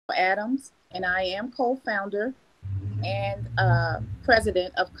Adams, and I am co-founder and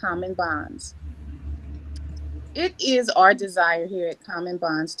president of Common Bonds. It is our desire here at Common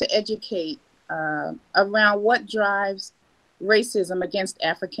Bonds to educate around what drives racism against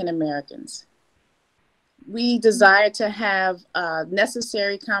African Americans. We desire to have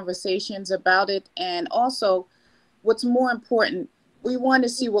necessary conversations about it, and also, what's more important, we want to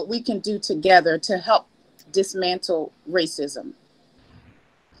see what we can do together to help dismantle racism.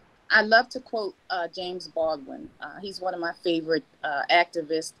 I love to quote James Baldwin. He's one of my favorite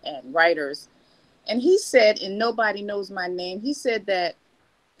activists and writers. And he said, and nobody knows my name, he said that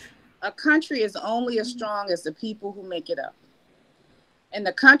a country is only as strong as the people who make it up. And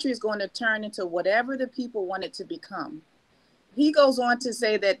the country is going to turn into whatever the people want it to become. He goes on to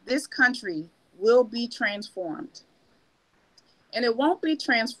say that this country will be transformed. And it won't be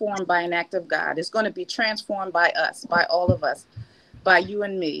transformed by an act of God. It's going to be transformed by us, by all of us, by you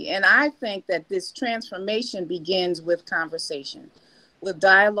and me. And I think that this transformation begins with conversation, with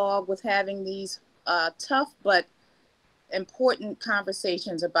dialogue, with having these tough but important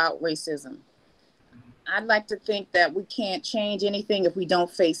conversations about racism. I'd like to think that we can't change anything if we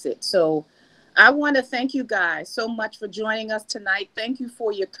don't face it. So I want to thank you guys so much for joining us tonight. Thank you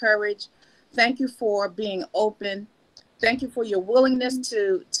for your courage. Thank you for being open. Thank you for your willingness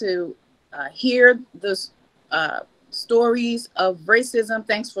to hear the stories of racism.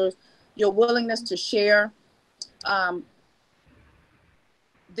 Thanks for your willingness to share.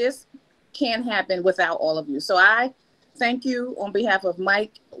 This can't happen without all of you. So I thank you on behalf of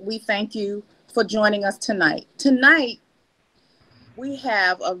Mike. We thank you for joining us tonight. Tonight, we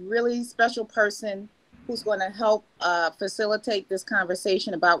have a really special person who's going to help facilitate this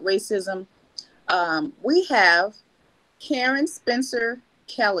conversation about racism. We have Karen Spencer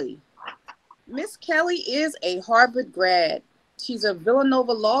Kelly. Miss Kelly is a Harvard grad. She's a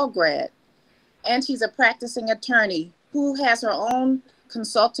Villanova Law grad, and she's a practicing attorney who has her own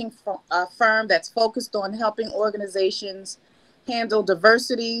consulting firm that's focused on helping organizations handle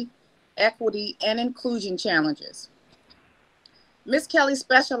diversity, equity, and inclusion challenges. Ms. Kelly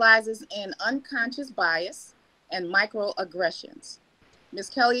specializes in unconscious bias and microaggressions. Ms.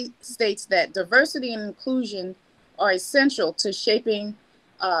 Kelly states that diversity and inclusion are essential to shaping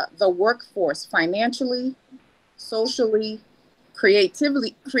the workforce financially, socially,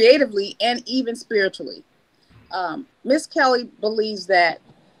 creatively, and even spiritually. Ms. Kelly believes that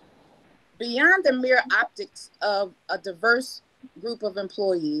beyond the mere optics of a diverse group of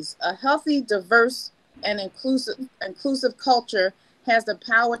employees, a healthy, diverse, and inclusive culture has the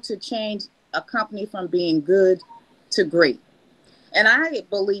power to change a company from being good to great. And I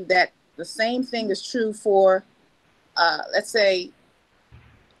believe that the same thing is true for, let's say,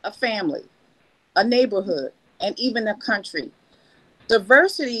 a family, a neighborhood, and even a country.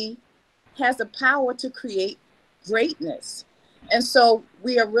 Diversity has the power to create greatness. And so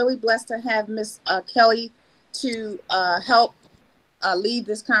we are really blessed to have Ms. Kelly to help lead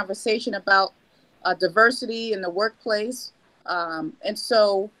this conversation about diversity in the workplace. And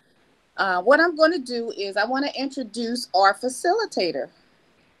so what I'm going to do is I want to introduce our facilitator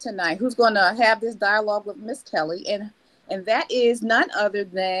tonight, who's going to have this dialogue with Ms. Kelly. And that is none other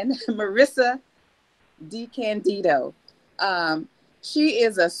than Marissa DiCandido. She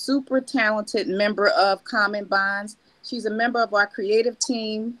is a super talented member of Common Bonds. She's a member of our creative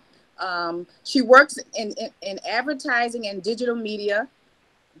team. She works in advertising and digital media.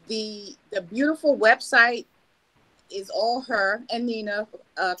 The beautiful website is all her, and Nina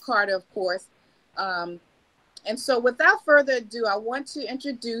Carter, of course. And so without further ado, I want to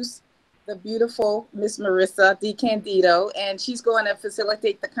introduce the beautiful Miss Marissa DiCandido, and she's going to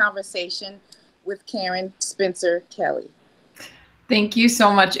facilitate the conversation with Karen Spencer Kelly. Thank you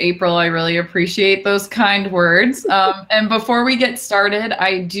so much, April. I really appreciate those kind words. And before we get started,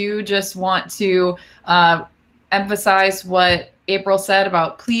 I do just want to emphasize what April said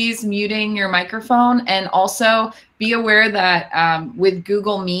about please muting your microphone, and also be aware that with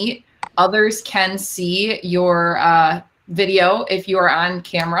Google Meet, others can see your video if you are on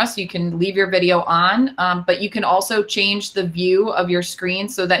camera, so you can leave your video on, but you can also change the view of your screen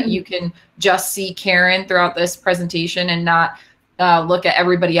so that you can just see Karen throughout this presentation and not look at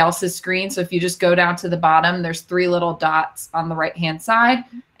everybody else's screen. So if you just go down to the bottom, there's 3 little dots on the right-hand side,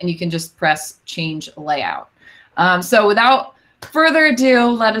 and you can just press change layout. So without further ado,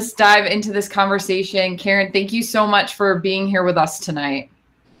 let us dive into this conversation. Karen, thank you so much for being here with us tonight.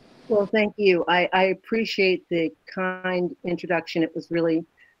 Well, thank you. I appreciate the kind introduction. It was really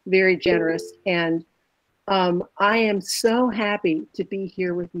very generous. And I am so happy to be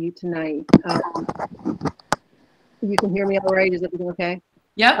here with you tonight. You can hear me all right? Is everything okay?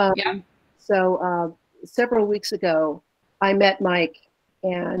 Yep. Yep. So several weeks ago, I met Mike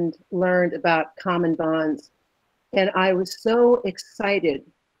and learned about Common Bonds. And I was so excited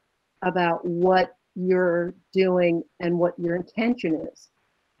about what you're doing and what your intention is,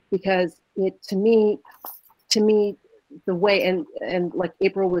 because it to me the way, and like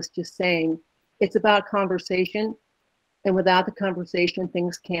April was just saying, it's about conversation, and without the conversation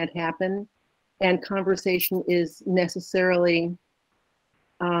things can't happen, and conversation is necessarily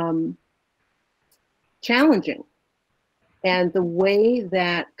challenging. And the way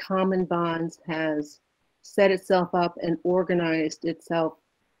that Common Bonds has set itself up and organized itself,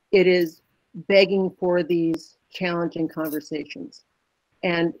 it is begging for these challenging conversations.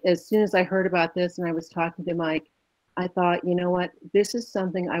 And as soon as I heard about this and I was talking to Mike, I thought, you know what, this is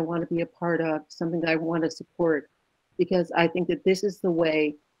something I want to be a part of, something that I want to support, because I think that this is the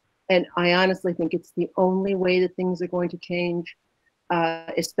way, and I honestly think it's the only way that things are going to change,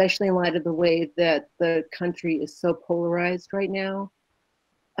 especially in light of the way that the country is so polarized right now.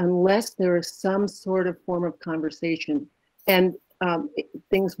 Unless there is some sort of form of conversation, and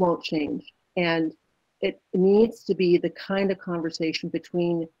things won't change. And it needs to be the kind of conversation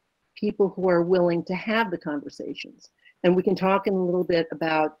between people who are willing to have the conversations. And we can talk in a little bit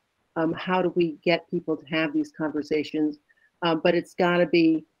about how do we get people to have these conversations, but it's got to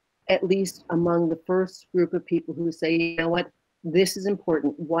be at least among the first group of people who say, you know what, this is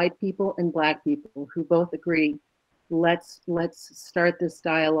important. White people and Black people who both agree, let's start this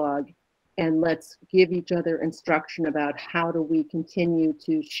dialogue, and let's give each other instruction about how do we continue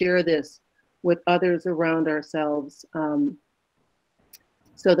to share this with others around ourselves,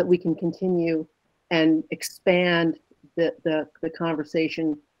 so that we can continue and expand the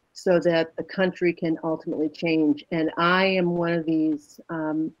conversation so that the country can ultimately change. And I am one of these,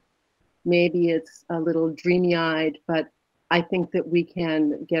 maybe it's a little dreamy-eyed, but I think that we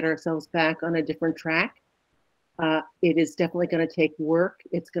can get ourselves back on a different track. It is definitely going to take work.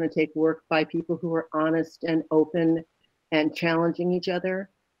 It's going to take work by people who are honest and open and challenging each other.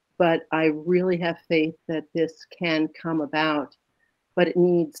 But I really have faith that this can come about. But it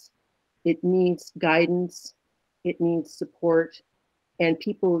needs guidance, it needs support, and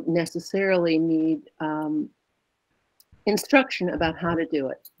people necessarily need instruction about how to do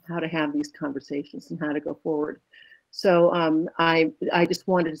it, how to have these conversations, and how to go forward. So I just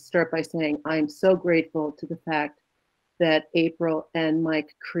wanted to start by saying I'm so grateful to the fact that April and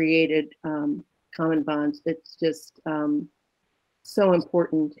Mike created Common Bonds. It's just so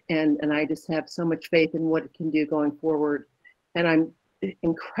important, and I just have so much faith in what it can do going forward. And I'm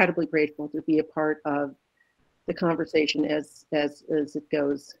incredibly grateful to be a part of the conversation as it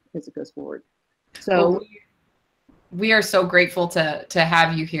goes forward. So. Well, we are so grateful to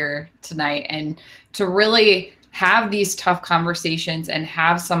have you here tonight, and to really have these tough conversations and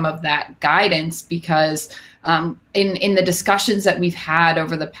have some of that guidance, because in the discussions that we've had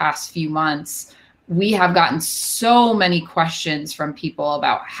over the past few months, we have gotten so many questions from people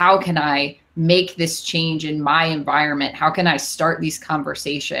about how can I make this change in my environment? How can I start these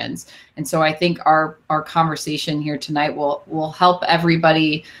conversations? And so I think our conversation here tonight will help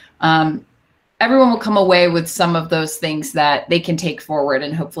everybody. Everyone will come away with some of those things that they can take forward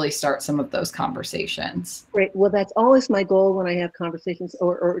and hopefully start some of those conversations. Great. Well, that's always my goal when I have conversations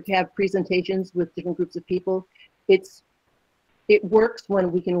or to have presentations with different groups of people. It works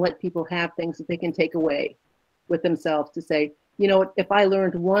when we can let people have things that they can take away with themselves to say, you know, if I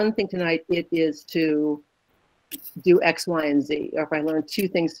learned one thing tonight, it is to do X, Y, and Z. Or if I learned 2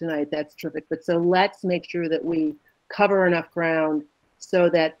 things tonight, that's terrific. But so let's make sure that we cover enough ground so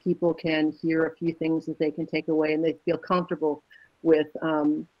that people can hear a few things that they can take away and they feel comfortable with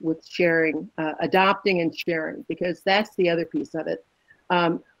sharing, adopting and sharing, because that's the other piece of it.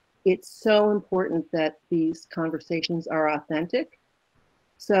 It's so important that these conversations are authentic.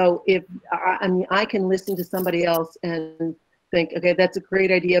 So if, I mean, I can listen to somebody else and think, okay, that's a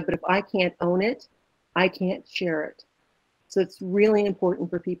great idea, but if I can't own it, I can't share it. So it's really important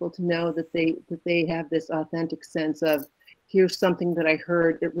for people to know that they have this authentic sense of, here's something that I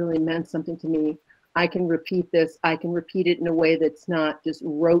heard, it really meant something to me. I can repeat this. I can repeat it in a way that's not just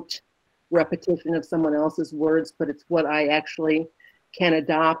rote repetition of someone else's words, but it's what I actually can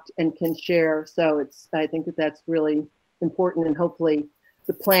adopt and can share. So I think that that's really important, and hopefully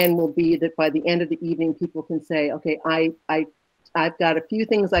the plan will be that by the end of the evening, people can say, okay, I've got a few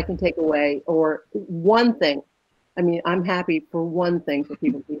things I can take away, or one thing. I mean, I'm happy for one thing for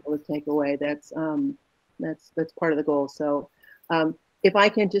people to take away. That's part of the goal. So if I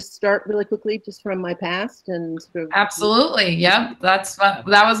can just start really quickly, just from my past and sort of. Absolutely. Yep. That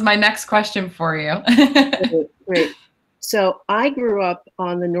was my next question for you. Great. So I grew up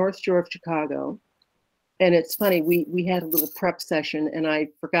on the North Shore of Chicago. And it's funny, we had a little prep session, and I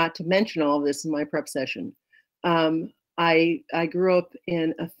forgot to mention all of this in my prep session. I grew up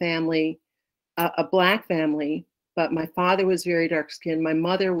in a family, a Black family, but my father was very dark skinned. My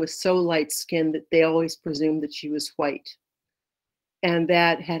mother was so light skinned that they always presumed that she was white. And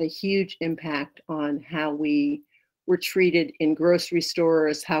that had a huge impact on how we were treated in grocery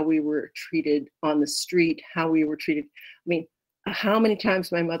stores, how we were treated on the street, how we were treated. I mean, how many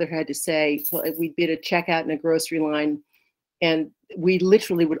times my mother had to say, well, we'd be at a checkout in a grocery line, and we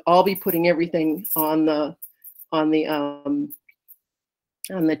literally would all be putting everything on the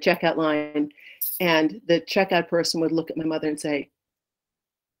checkout line, and the checkout person would look at my mother and say,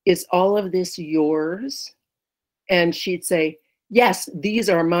 "Is all of this yours?" And she'd say, "Yes, these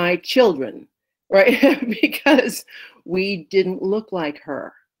are my children," right? Because we didn't look like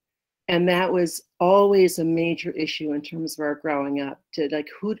her. And that was always a major issue in terms of our growing up, to like,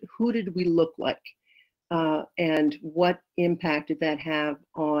 who did we look like? And what impact did that have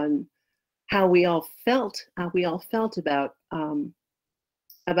on how we all felt about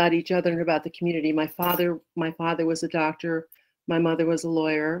each other and about the community. My father was a doctor. My mother was a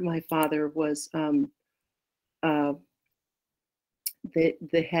lawyer. My father was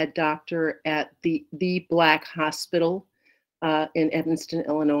the head doctor at the Black hospital in Evanston,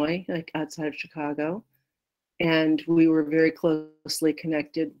 Illinois, like outside of Chicago. And we were very closely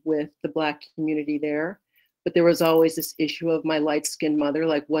connected with the Black community there. But there was always this issue of my light-skinned mother,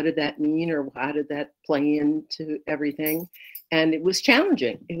 like, what did that mean, or how did that play into everything? And it was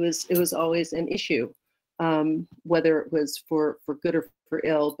challenging. It was always an issue, whether it was for good or for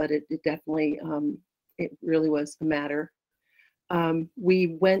ill, but it definitely, it really was a matter. My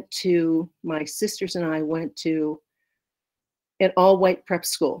sisters and I went to an all-white prep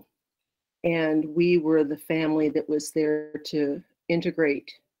school, and we were the family that was there to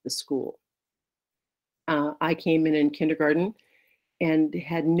integrate the school. I came in kindergarten and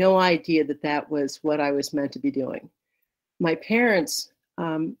had no idea that that was what I was meant to be doing. My parents,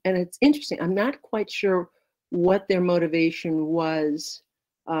 and it's interesting, I'm not quite sure what their motivation was,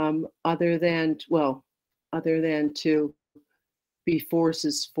 other than to be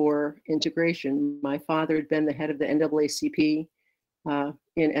forces for integration. My father had been the head of the NAACP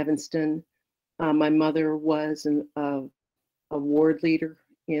in Evanston. My mother was a ward leader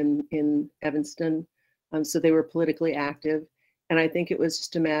in Evanston. So they were politically active. And I think it was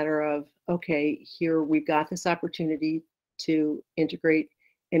just a matter of, okay, here we've got this opportunity to integrate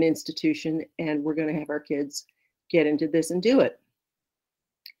an institution, and we're going to have our kids get into this and do it.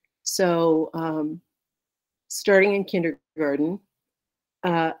 So starting in kindergarten,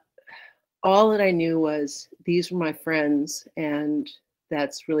 all that I knew was these were my friends, and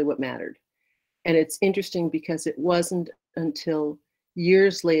that's really what mattered. And it's interesting because it wasn't until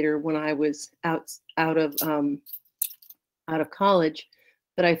years later, when I was out of college,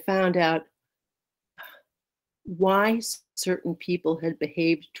 that I found out why certain people had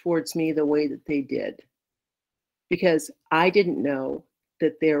behaved towards me the way that they did. Because I didn't know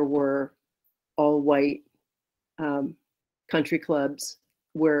that there were all-white country clubs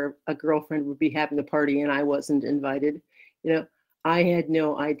where a girlfriend would be having a party and I wasn't invited. You know, I had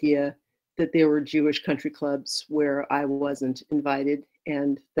no idea that there were Jewish country clubs where I wasn't invited,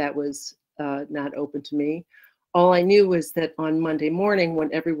 and that was not open to me. All I knew was that on Monday morning,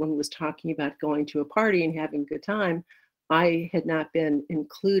 when everyone was talking about going to a party and having a good time, I had not been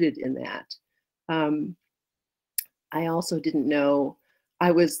included in that. I also didn't know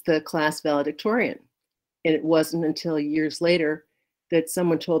I was the class valedictorian. And it wasn't until years later that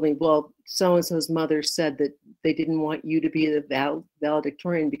someone told me, well, so-and-so's mother said that they didn't want you to be the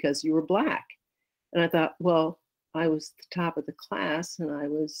valedictorian because you were Black. And I thought, well, I was the top of the class and I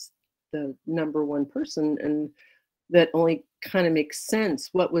was the number one person, and that only kind of makes sense.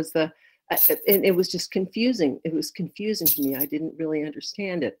 What was and it was just confusing. It was confusing to me. I didn't really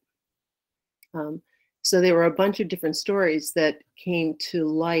understand it. So there were a bunch of different stories that came to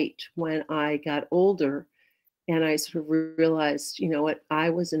light when I got older, and I sort of realized, you know what, I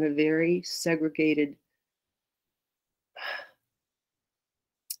was in a very segregated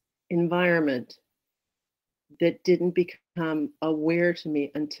environment that didn't become aware to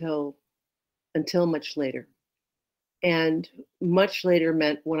me until much later. And much later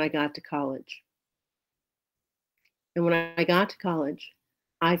meant when I got to college. And when I got to college,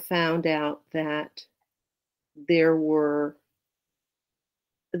 I found out that there was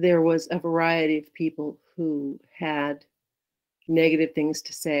a variety of people who had negative things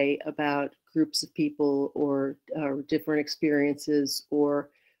to say about groups of people or different experiences, or,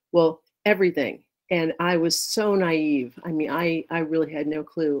 well, everything. And I was so naive. I mean, I really had no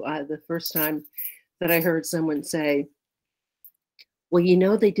clue. The first time that I heard someone say, well, you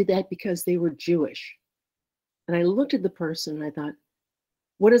know, they did that because they were Jewish. And I looked at the person and I thought,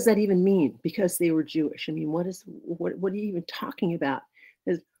 what does that even mean? Because they were Jewish. I mean, what are you even talking about?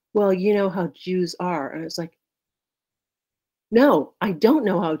 Is, well, you know how Jews are. And I was like, no, I don't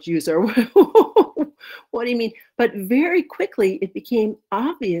know how Jews are. What do you mean? But very quickly, it became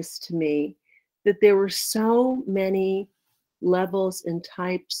obvious to me that there were so many levels and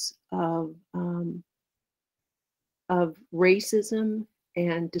types of racism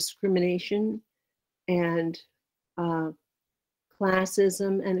and discrimination and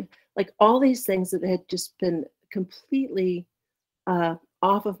classism and like all these things that had just been completely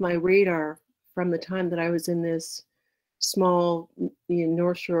off of my radar from the time that I was in this small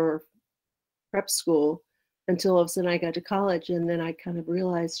North Shore prep school until all of a sudden I got to college, and then I kind of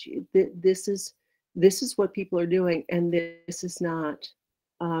realized this is what people are doing, and this is not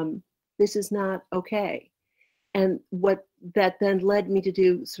okay. And what that then led me to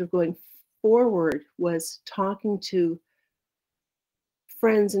do, sort of going forward, was talking to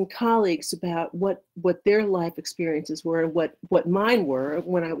friends and colleagues about what their life experiences were and what mine were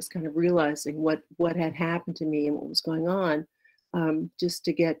when I was kind of realizing what had happened to me and what was going on, just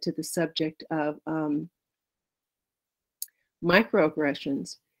to get to the subject of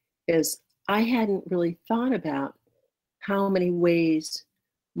microaggressions. Is I hadn't really thought about how many ways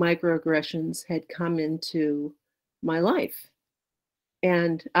microaggressions had come into my life.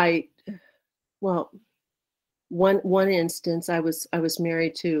 And one instance, I was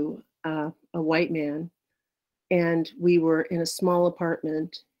married to a white man, and we were in a small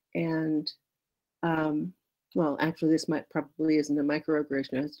apartment, and well, actually, this probably isn't a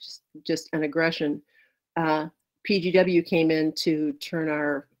microaggression. It's just an aggression. PGW came in to turn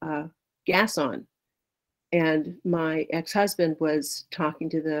our gas on, and my ex-husband was talking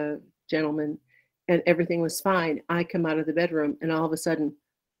to the gentleman, and everything was fine. I come out of the bedroom, and all of a sudden,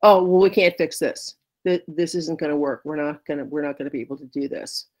 oh, well, we can't fix this. This isn't going to work. We're not going to be able to do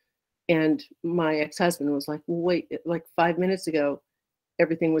this. And my ex-husband was like, well, wait, like 5 minutes ago,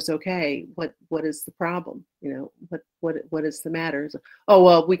 everything was okay. What is the problem? You know, what is the matter? Like, oh,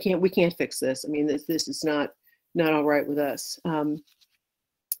 well, we can't fix this. I mean, this is not all right with us.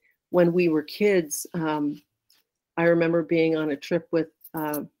 When we were kids, I remember being on a trip with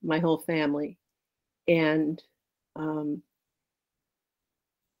my whole family, and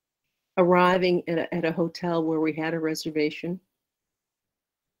arriving at a hotel where we had a reservation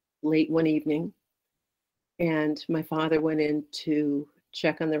late one evening, and my father went in to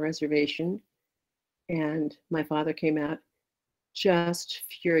check on the reservation, and my father came out just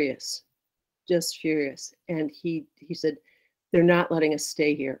furious, and he said, they're not letting us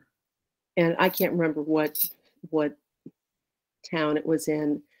stay here. And I can't remember what town it was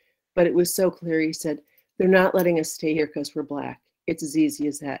in, but it was so clear. He said, they're not letting us stay here because we're Black. It's as easy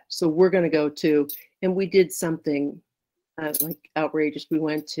as that. So we're going to go too. And we did something like outrageous. We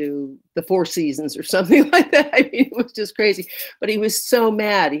went to the Four Seasons or something like that. I mean, it was just crazy. But he was so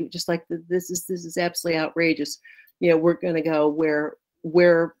mad. He was just like, this is absolutely outrageous. You know, we're going to go where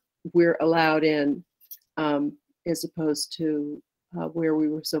we're allowed in, as opposed to where we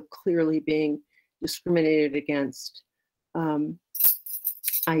were so clearly being discriminated against. I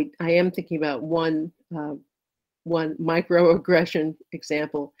am thinking about one microaggression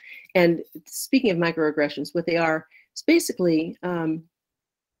example. And speaking of microaggressions, what they are, it's basically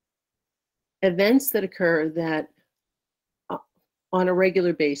events that occur that on a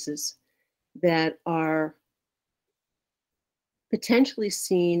regular basis that are potentially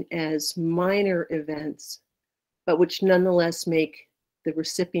seen as minor events, but which nonetheless make the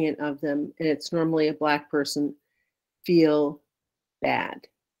recipient of them, and it's normally a Black person, feel bad.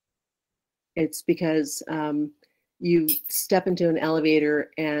 It's because you step into an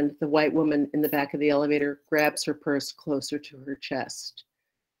elevator and the white woman in the back of the elevator grabs her purse closer to her chest.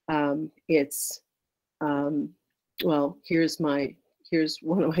 Well, here's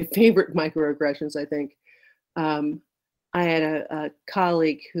one of my favorite microaggressions, I think. I had a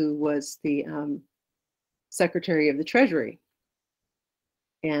colleague who was the Secretary of the Treasury,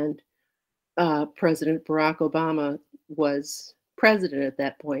 and President Barack Obama was president at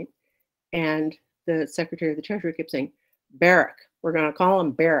that point, and the Secretary of the Treasury kept saying, Barack, we're going to call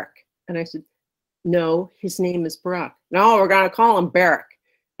him Barack. And I said, no, his name is Barack. No, we're going to call him Barack.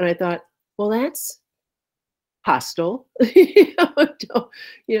 And I thought, well, that's hostile. Don't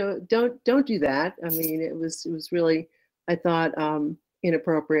do that. I mean, it was really, I thought,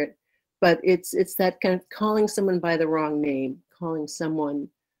 inappropriate. But it's that kind of calling someone by the wrong name, calling someone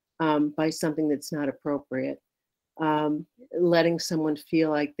by something that's not appropriate, letting someone feel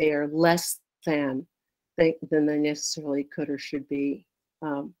like they are less than than they necessarily could or should be,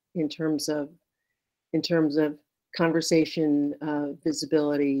 in terms of conversation,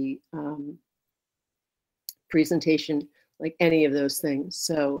 visibility, presentation, like any of those things.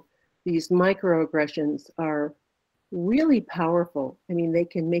 So these microaggressions are really powerful. I mean, they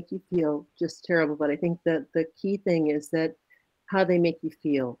can make you feel just terrible, but I think that the key thing is that how they make you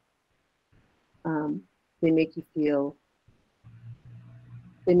feel. They make you feel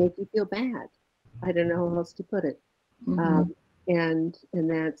bad. I don't know how else to put it. And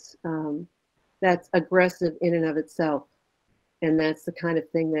that's aggressive in and of itself. And that's the kind of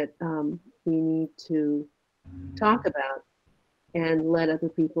thing that we need to talk about and let other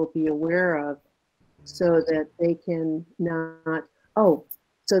people be aware of, so that they can not,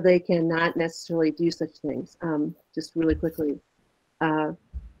 so they can not necessarily do such things. Just really quickly, I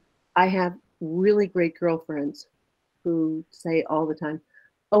have really great girlfriends who say all the time,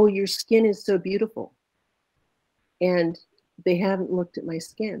 "Oh, your skin is so beautiful." And they haven't looked at my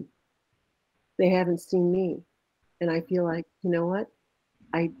skin. They haven't seen me. And I feel like, you know what?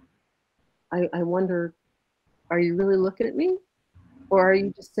 I wonder, are you really looking at me? Or are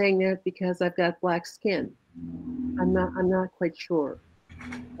you just saying that because I've got black skin? I'm not quite sure.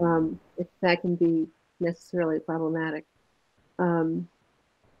 If that can be necessarily problematic. And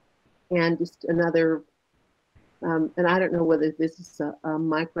just another, and I don't know whether this is a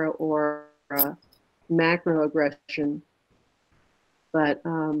micro or a macro aggression, but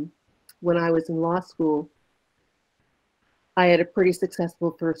when I was in law school, I had a pretty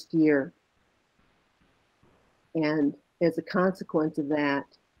successful first year. And as a consequence of that,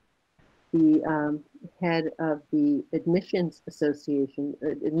 the head of the admissions association,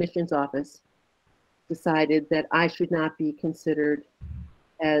 admissions office, decided that I should not be considered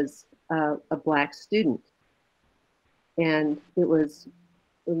as a black student. And it was,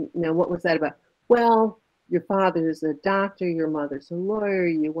 what was that about? Well, your father's a doctor, your mother's a lawyer,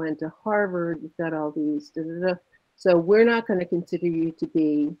 you went to Harvard, you've got all these, da, da, da. So we're not going to consider you to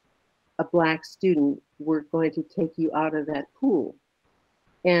be a black student. We're going to take you out of that pool.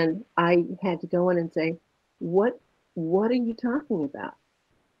 And I had to go in and say, what are you talking about?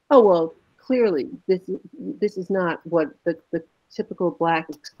 Oh, well, clearly this is not what the typical black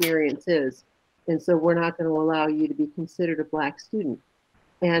experience is. And so we're not going to allow you to be considered a black student.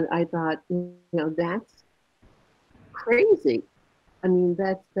 And I thought, that's crazy. I mean,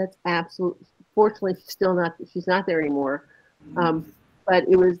 that's absolutely, fortunately, she's not there anymore. But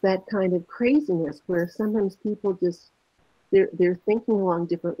it was that kind of craziness where sometimes people just, they're thinking along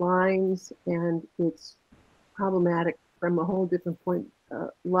different lines, and it's problematic from a whole different point,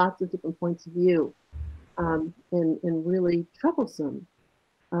 lots of different points of view, and really troublesome.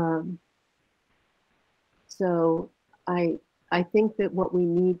 So I think that what we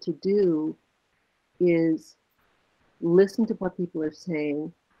need to do is listen to what people are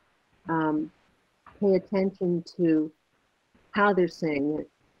saying, pay attention to how they're saying it,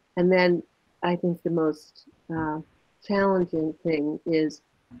 and then I think the most challenging thing is,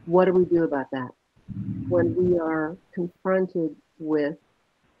 what do we do about that when we are confronted with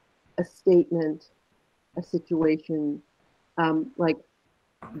a statement, a situation, like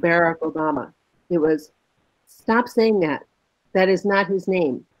Barack Obama? It was, stop saying that. That is not his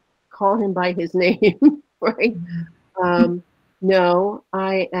name. Call him by his name, right? No,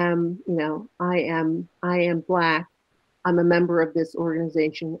 I am black. I'm a member of this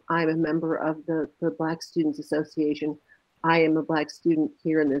organization. I'm a member of the Black Students Association. I am a black student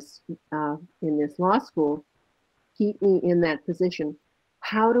here in this law school. Keep me in that position.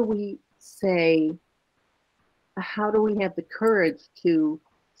 How do we have the courage to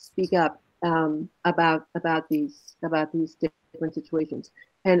speak up about these different situations?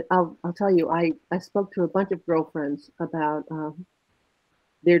 And I'll tell you, I spoke to a bunch of girlfriends about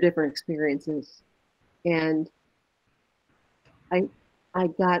their different experiences, and I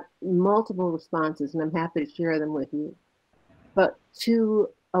got multiple responses, and I'm happy to share them with you. But to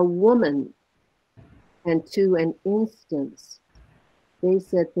a woman and to an instance, they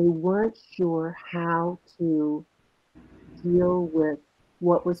said they weren't sure how to deal with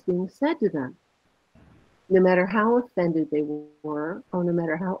what was being said to them. No matter how offended they were, or no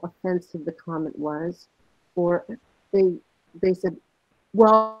matter how offensive the comment was, or they said,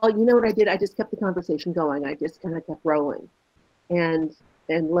 well, you know what I did? I just kept the conversation going. I just kind of kept rolling and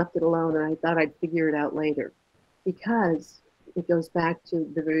left it alone, and I thought I'd figure it out later. Because it goes back to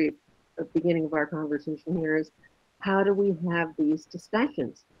the very beginning of our conversation here, is how do we have these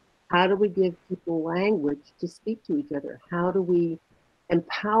discussions? How do we give people language to speak to each other? How do we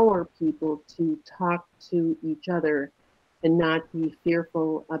empower people to talk to each other and not be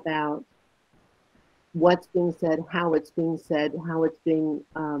fearful about what's being said, how it's being said, how it's being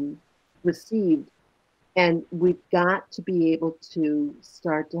received. And we've got to be able to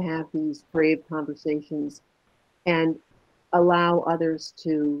start to have these brave conversations and allow others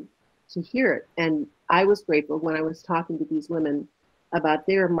to hear it. And I was grateful when I was talking to these women about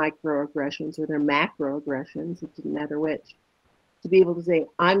their microaggressions or their macroaggressions, it didn't matter which, to be able to say,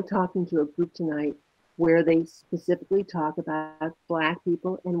 I'm talking to a group tonight where they specifically talk about Black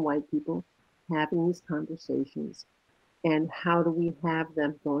people and white people having these conversations and how do we have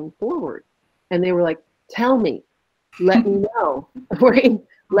them going forward. And they were like, tell me, let me know, right?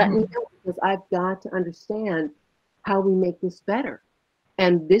 Let me know, because I've got to understand how we make this better.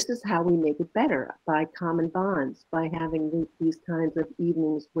 And this is how we make it better, by common bonds, by having these kinds of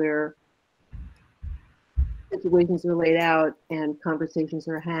evenings where situations are laid out and conversations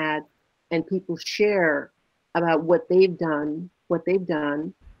are had and people share about what they've done,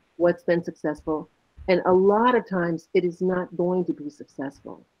 what's been successful. And a lot of times it is not going to be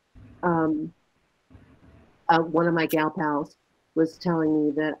successful. One of my gal pals was telling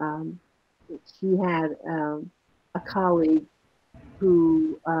me that she had a colleague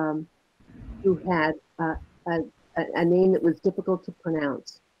who had a name that was difficult to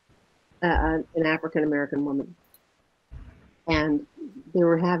pronounce, an African American woman, and they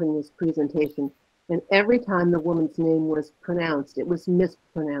were having this presentation, and every time the woman's name was pronounced, it was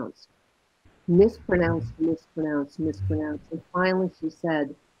mispronounced, mispronounced, mispronounced, mispronounced, and finally she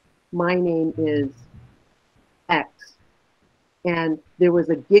said, "My name is X," and there was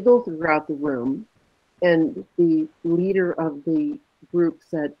a giggle throughout the room, and the leader of the group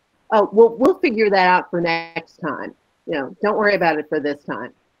said, "Oh, we'll figure that out for next time. You know, don't worry about it for this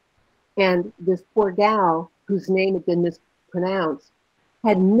time." And this poor gal, whose name had been mispronounced,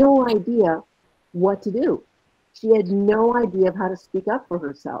 had no idea what to do. She had no idea of how to speak up for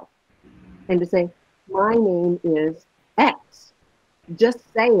herself and to say, "My name is X. Just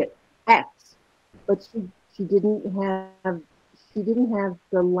say it, X." But she didn't have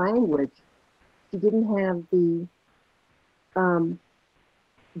the language. She didn't have the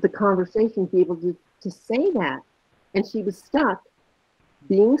conversation to be able to say that. And she was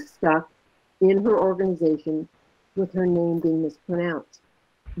being stuck in her organization with her name being mispronounced.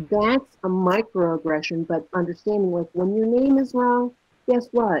 That's a microaggression, but understanding, like, when your name is wrong, guess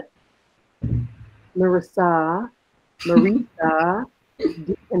what? Marissa,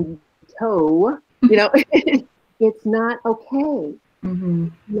 and Toe, you know, it's not okay.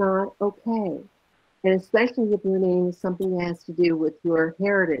 Not okay. And especially if your name is something that has to do with your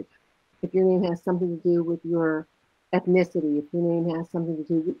heritage, if your name has something to do with your ethnicity, if your name has something to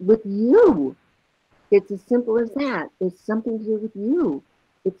do with you. It's as simple as that. It's something to do with you.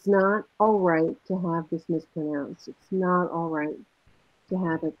 It's not all right to have this mispronounced. It's not all right to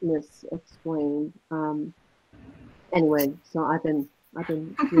have it misexplained. Anyway, so I've been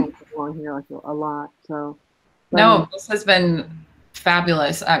feeling along here like a lot. So no, this has been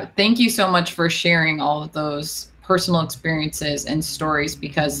fabulous. Thank you so much for sharing all of those personal experiences and stories,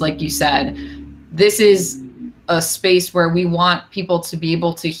 because like you said, this is a space where we want people to be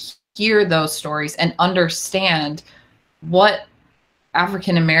able to hear those stories and understand what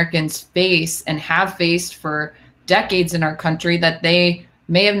African Americans face and have faced for decades in our country that they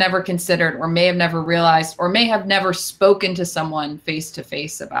may have never considered or may have never realized or may have never spoken to someone face to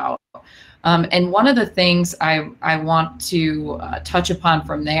face about. And one of the things I want to touch upon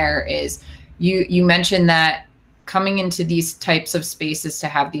from there is you mentioned that coming into these types of spaces to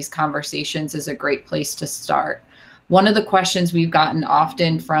have these conversations is a great place to start. One of the questions we've gotten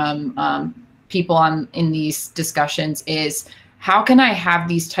often from people in these discussions is, how can I have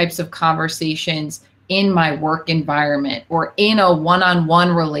these types of conversations in my work environment or in a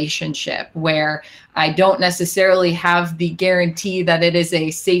one-on-one relationship where I don't necessarily have the guarantee that it is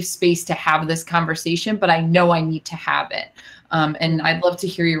a safe space to have this conversation, but I know I need to have it. And I'd love to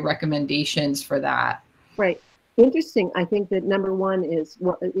hear your recommendations for that. Right. Interesting. I think that number one is,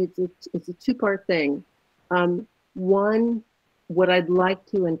 well, it's a two-part thing. One, what I'd like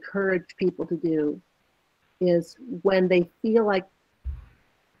to encourage people to do is when they feel like,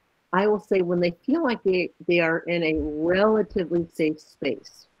 I will say, when they feel like they are in a relatively safe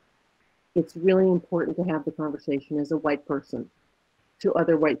space, it's really important to have the conversation as a white person to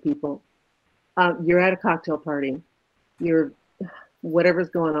other white people. You're at a cocktail party, you're whatever's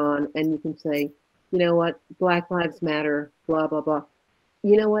going on, and you can say, you know what, Black Lives Matter, blah, blah, blah.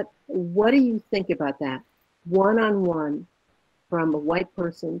 You know what do you think about that? One-on-one, from a white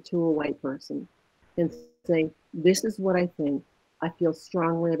person to a white person, and say, this is what I think. I feel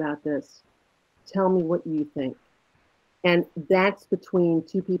strongly about this. Tell me what you think. And that's between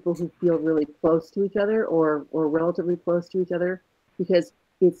two people who feel really close to each other or relatively close to each other, because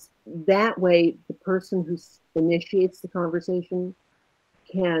it's that way the person who initiates the conversation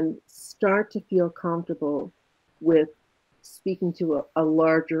can start to feel comfortable with speaking to a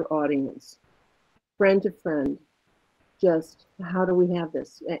larger audience, friend to friend. Just how do we have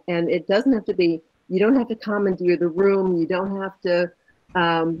this? And it doesn't have to be, you don't have to commandeer the room, you don't have to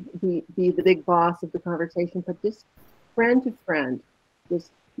be the big boss of the conversation, but just friend to friend,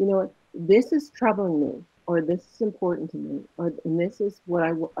 just, you know what, this is troubling me, or this is important to me, and this is what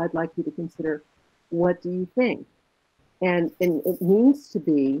I'd like you to consider. What do you think? And it needs to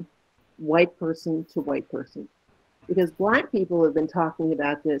be white person to white person, because Black people have been talking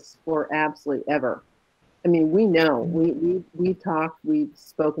about this for absolutely ever. I mean, we know, we've talked, we've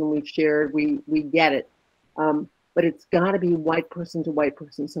spoken, we've shared, we get it. But it's got to be white person to white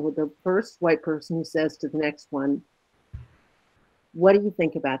person. So the first white person who says to the next one, what do you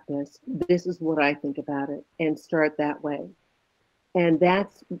think about this? This is what I think about it, and start that way. And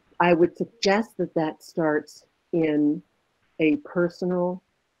that's, I would suggest that starts in a personal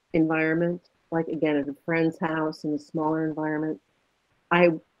environment, like again, at a friend's house, in a smaller environment.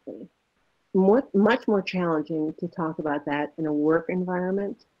 Much more challenging to talk about that in a work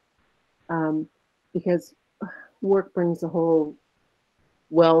environment, because work brings a whole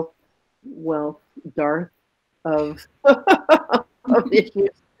wealth dearth of of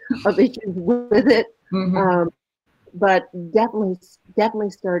issues with it. Mm-hmm. But definitely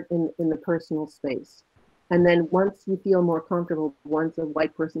start in the personal space, and then once you feel more comfortable, once a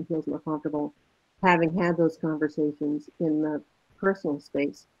white person feels more comfortable having had those conversations in the personal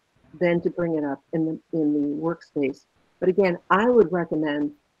space, then to bring it up in the workspace. But again, I would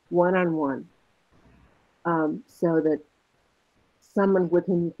recommend one-on-one, so that someone with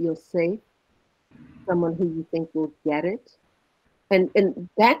whom you feel safe, someone who you think will get it, and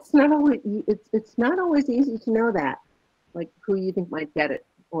that's not always, it's not always easy to know that, like who you think might get it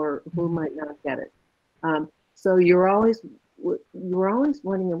or who might not get it. So you're always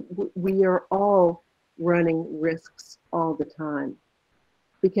running. We are all running risks all the time,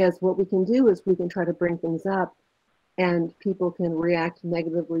 because what we can do is we can try to bring things up and people can react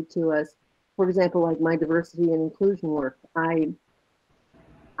negatively to us. For example, like my diversity and inclusion work, I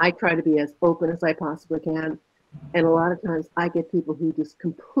try to be as open as I possibly can. And a lot of times I get people who just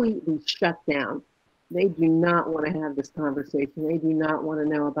completely shut down. They do not want to have this conversation. They do not want to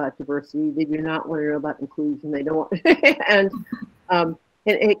know about diversity. They do not want to know about inclusion. They don't want, and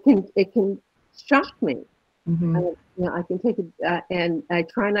it can shock me. Mm-hmm. You know, I can take it, and I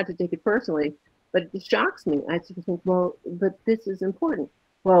try not to take it personally, but it shocks me. I sort of think, well, but this is important.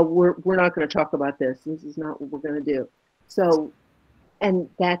 Well, we're not going to talk about this. This is not what we're going to do. So, and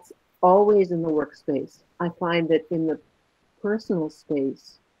that's always in the workspace. I find that in the personal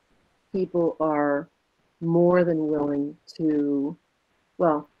space, people are more than willing to,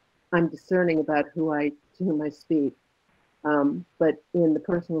 well, I'm discerning about to whom I speak, but in the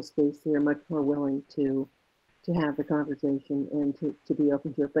personal space, they're much more willing to have the conversation and to be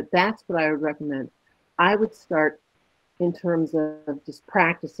open to it. But that's what I would recommend. I would start in terms of just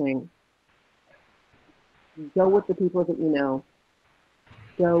practicing. Go with the people that you know.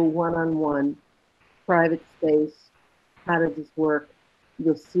 Go one-on-one, private space. How does this work?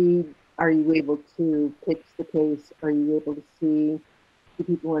 You'll see, are you able to pitch the case? Are you able to see, do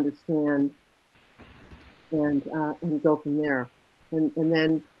people understand? And go from there. And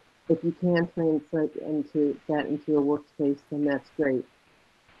then if you can translate into a workspace, then that's great,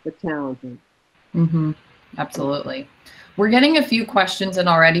 but challenging. Mm-hmm. Absolutely. We're getting a few questions in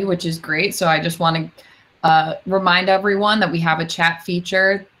already, which is great. So I just want to remind everyone that we have a chat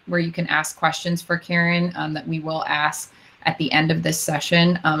feature where you can ask questions for Karen that we will ask at the end of this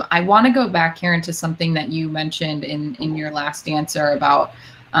session. I want to go back, Karen, to something that you mentioned in your last answer about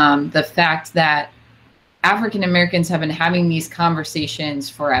the fact that African Americans have been having these conversations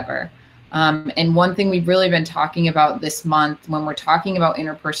forever. And one thing we've really been talking about this month when we're talking about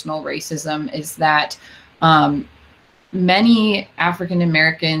interpersonal racism is that many African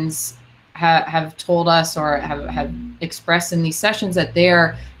Americans have told us or have expressed in these sessions that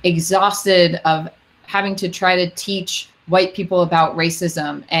they're exhausted of having to try to teach white people about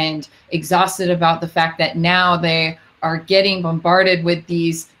racism, and exhausted about the fact that now they are getting bombarded with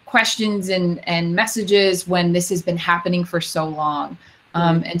these questions and messages when this has been happening for so long.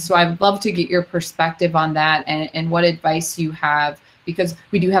 And so I would love to get your perspective on that and what advice you have, because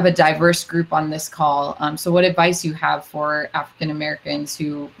we do have a diverse group on this call. So what advice you have for African Americans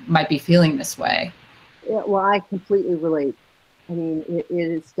who might be feeling this way? Yeah, well, I completely relate. I mean, it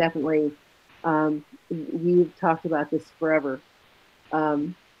is definitely, we've talked about this forever.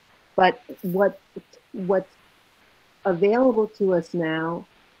 But what's available to us now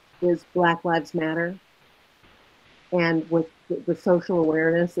is Black Lives Matter, and with the social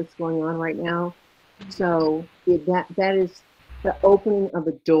awareness that's going on right now. So that is the opening of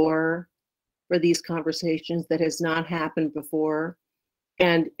a door for these conversations that has not happened before.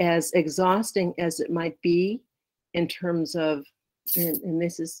 And as exhausting as it might be in terms of, and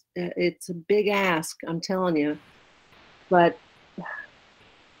this is, it's a big ask, I'm telling you, but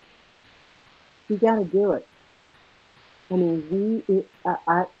we got to do it. I mean, it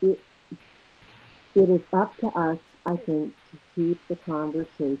is up to us, I think, to keep the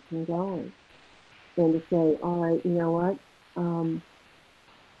conversation going and to say, all right, you know what?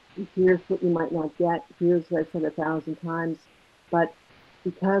 Here's what you might not get. Here's what I said 1,000 times. But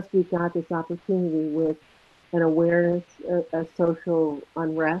because we've got this opportunity with an awareness, a social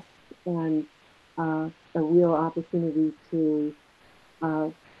unrest, and a real opportunity to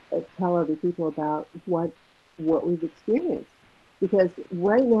tell other people about what we've experienced. Because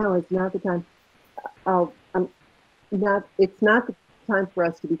right now is not the time. It's not the time for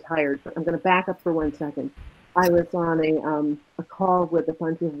us to be tired. But I'm going to back up for 1 second. I was on a call with a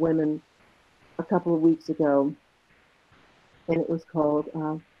bunch of women a couple of weeks ago, and it was called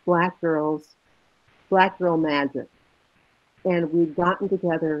Black Girl Magic. And we'd gotten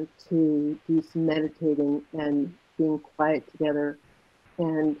together to do some meditating and being quiet together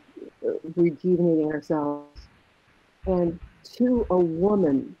and rejuvenating ourselves. And to a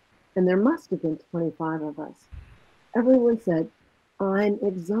woman, and there must have been 25 of us, everyone said, I'm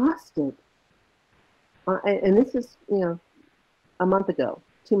exhausted. And this is, a month ago,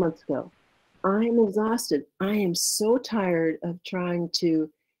 2 months ago. I'm exhausted. I am so tired of trying to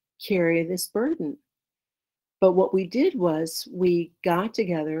carry this burden. But what we did was we got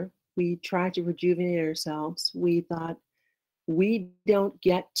together, we tried to rejuvenate ourselves. We thought, we don't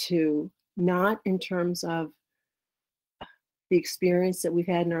get to, not in terms of the experience that we've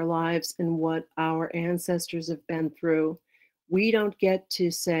had in our lives and what our ancestors have been through, we don't get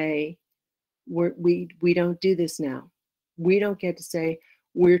to say, we don't do this now. We don't get to say,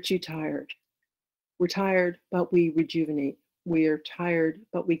 we're too tired. We're tired, but we rejuvenate. We are tired,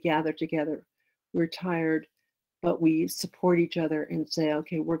 but we gather together. We're tired, but we support each other and say,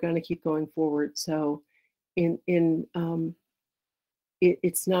 okay, we're going to keep going forward. So it's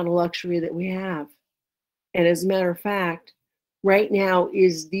not a luxury that we have. And as a matter of fact, right now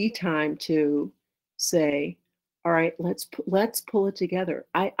is the time to say, all right, let's pull it together.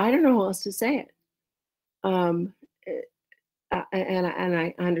 I don't know how else to say it. And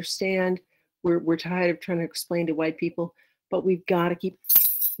I understand we're tired of trying to explain to white people, but we've got to keep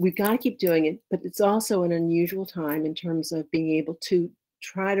doing it. But it's also an unusual time in terms of being able to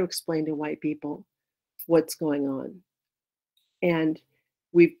try to explain to white people what's going on. And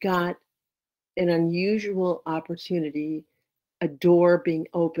we've got an unusual opportunity, a door being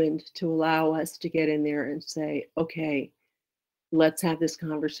opened to allow us to get in there and say, okay, let's have this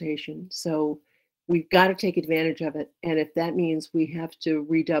conversation. So we've got to take advantage of it. And if that means we have to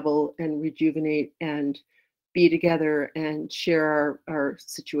redouble and rejuvenate and be together and share our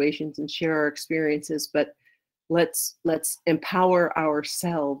situations and share our experiences, but let's empower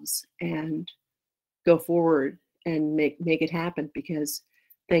ourselves and go forward and make it happen. Because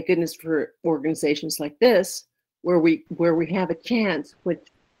thank goodness for organizations like this where we have a chance, which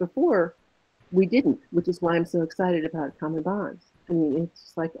before we didn't, which is why I'm so excited about Common Bonds. I mean, it's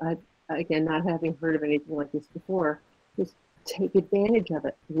just like, again, not having heard of anything like this before, just take advantage of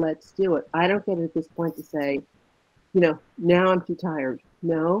it. Let's do it. I don't get at this point to say, now I'm too tired.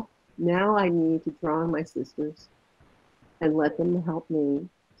 No, now I need to draw on my sisters and let them help me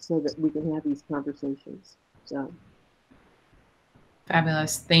so that we can have these conversations. So.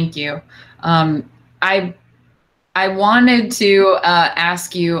 Fabulous. Thank you. I wanted to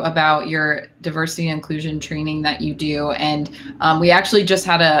ask you about your diversity and inclusion training that you do. And we actually just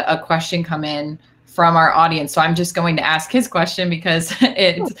had a question come in from our audience. So I'm just going to ask his question because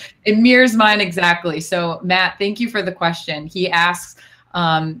it mirrors mine exactly. So Matt, thank you for the question. He asks,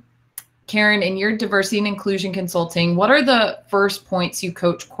 Karen, in your diversity and inclusion consulting, what are the first points you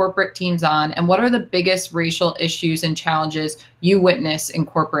coach corporate teams on? And what are the biggest racial issues and challenges you witness in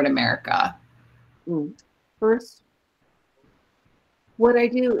corporate America? First, what I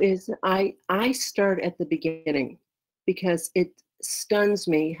do is I start at the beginning, because it stuns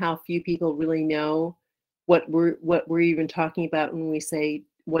me how few people really know what we're even talking about when we say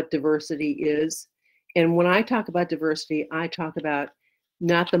what diversity is. And when I talk about diversity, I talk about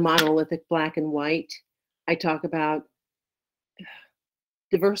not the monolithic black and white. I talk about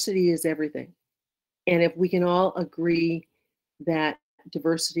diversity is everything. And if we can all agree that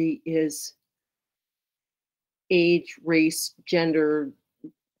diversity is age, race, gender,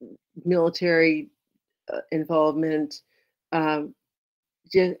 military involvement,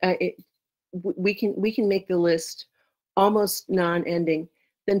 just, we can make the list almost non-ending.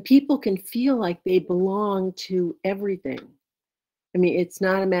 Then people can feel like they belong to everything. I mean, it's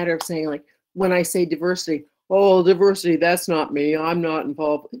not a matter of saying, like, when I say diversity, oh, diversity, that's not me, I'm not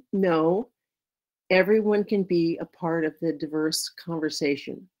involved. No, everyone can be a part of the diverse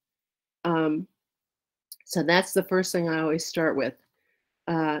conversation. So that's the first thing I always start with.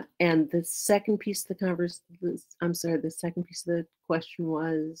 And the second piece of the second piece of the question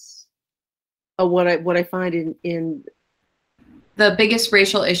was, oh, what I find in the biggest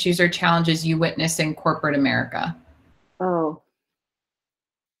racial issues or challenges you witness in corporate America. Oh,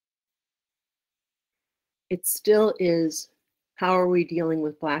 it still is, how are we dealing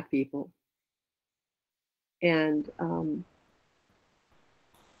with Black people? And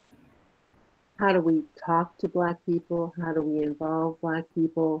how do we talk to Black people? How do we involve Black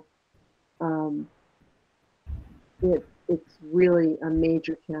people? It's really a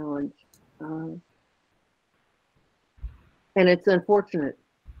major challenge. And it's unfortunate,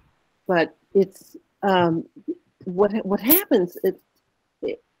 but it's what happens.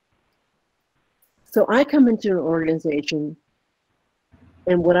 So I come into an organization,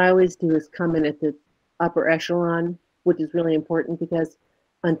 and what I always do is come in at the upper echelon, which is really important, because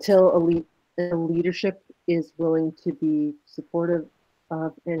until a leadership is willing to be supportive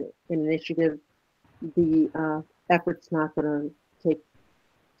of an initiative, the effort's not going to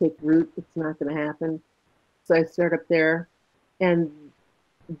take root. It's not going to happen. So I start up there, and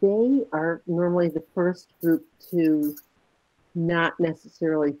they are normally the first group to not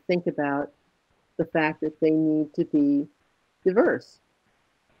necessarily think about the fact that they need to be diverse.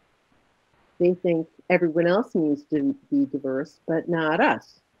 They think everyone else needs to be diverse, but not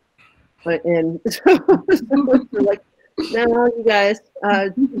us. And so we're like, no, you guys,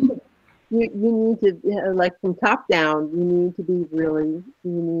 you need to, like, from top down, you need to be you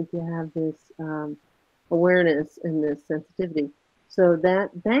need to have this awareness and this sensitivity. So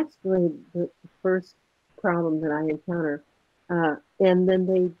that's really the first problem that I encounter. And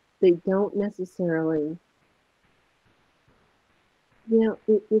then they don't necessarily,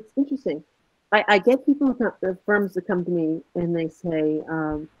 it's interesting. I get people, firms that come to me and they say,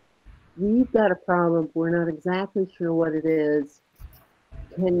 we've got a problem, we're not exactly sure what it is,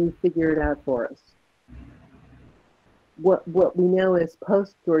 can you figure it out for us? What we know is,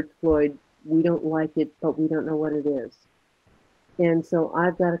 post George Floyd, we don't like it, but we don't know what it is. And so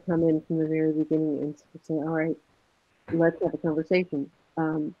I've got to come in from the very beginning and say, all right, let's have a conversation.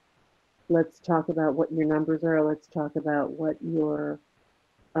 Let's talk about what your numbers are. Let's talk about what your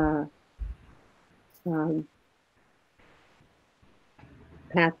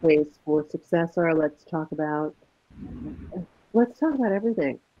pathways for success are. Let's talk about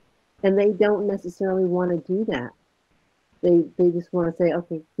everything. And they don't necessarily want to do that. They just want to say,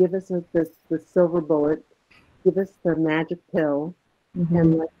 okay, give us the silver bullet, give us the magic pill,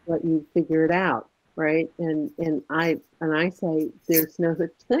 and let's let you figure it out, right? And I say, there's no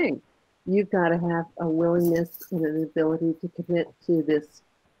such thing. You've got to have a willingness and an ability to commit to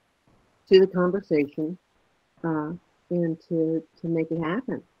the conversation, and to make it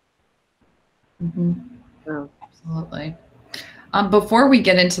happen. So. Absolutely. Before we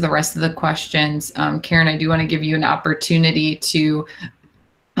get into the rest of the questions, Karen, I do want to give you an opportunity to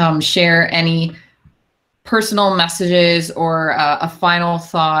share any personal messages or a final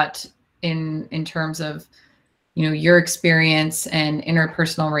thought in terms of, your experience and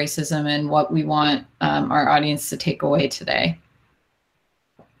interpersonal racism and what we want our audience to take away today.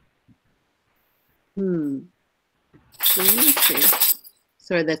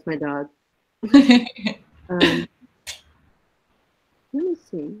 Sorry, that's my dog. Let me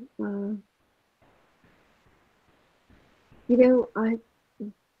see.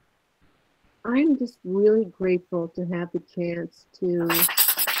 I'm just really grateful to have the chance to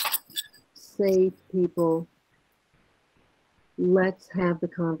say to people, let's have the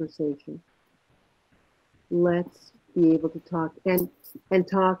conversation. Let's be able to talk and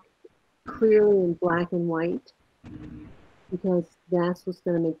talk clearly in black and white, because that's what's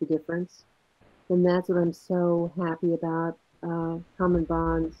going to make the difference. And that's what I'm so happy about Common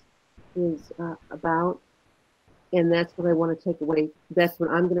Bonds is about. And that's what I want to take away. That's what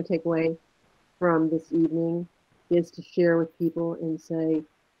I'm going to take away from this evening, is to share with people and say,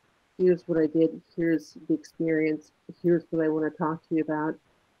 here's what I did, here's the experience, here's what I want to talk to you about.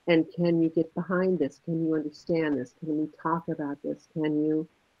 And can you get behind this? Can you understand this? Can we talk about this? Can you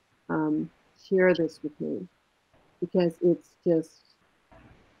share this with me? Because it's just,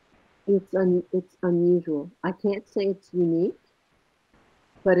 it's unusual. I can't say it's unique,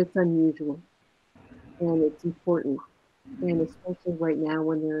 but it's unusual and it's important. And especially right now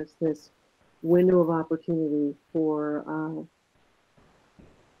when there's this window of opportunity for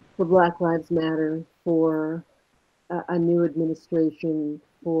Black Lives Matter, for a new administration,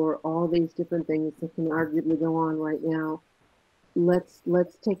 for all these different things that can arguably go on right now. Let's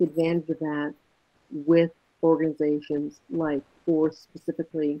take advantage of that with organizations like, or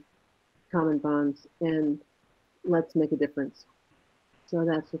specifically Common Bonds, and let's make a difference. So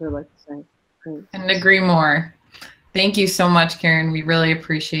that's what I'd like to say. Thanks. Couldn't agree more. Thank you so much, Karen. We really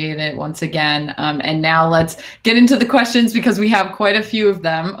appreciate it once again. And now let's get into the questions because we have quite a few of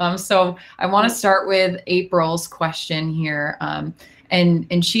them. So I want to start with April's question here.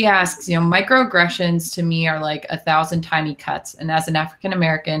 And she asks, you know, microaggressions to me are like 1,000 tiny cuts. And as an African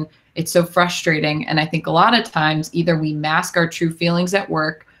American, it's so frustrating. And I think a lot of times either we mask our true feelings at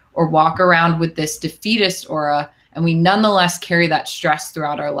work or walk around with this defeatist aura, and we nonetheless carry that stress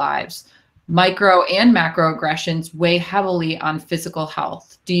throughout our lives. Micro and macroaggressions weigh heavily on physical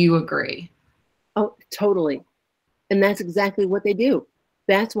health. Do you agree? Oh, totally. And that's exactly what they do.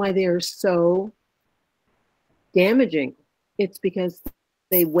 That's why they are so damaging. It's because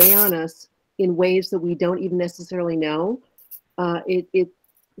they weigh on us in ways that we don't even necessarily know. It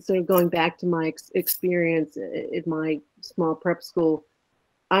sort of going back to my experience at my small prep school,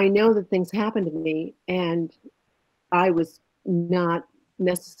 I know that things happened to me and I was not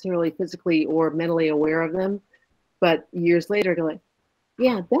necessarily physically or mentally aware of them, but years later, go like,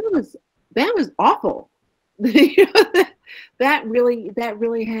 yeah, that was awful. that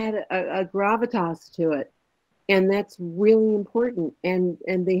really had a gravitas to it, and that's really important. And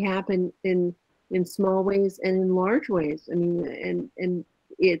they happen in small ways and in large ways. I mean, and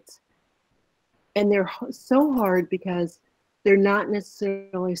they're so hard because they're not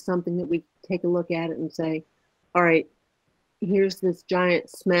necessarily something that we take a look at it and say, all right, here's this giant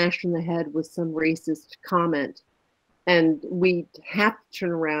smash in the head with some racist comment. And we have to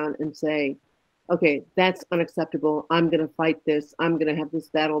turn around and say, okay, that's unacceptable. I'm going to fight this. I'm going to have this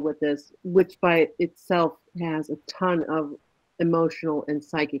battle with this, which by itself has a ton of emotional and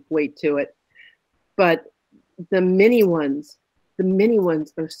psychic weight to it. But the mini ones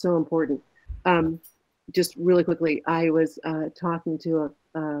are so important. Just really quickly, I was talking to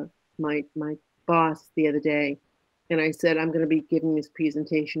my boss the other day, and I said, I'm going to be giving this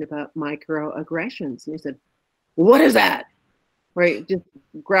presentation about microaggressions. And he said, what is that? Right? Just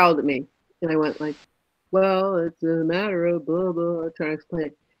growled at me. And I went like, well, it's a matter of blah, blah, trying to explain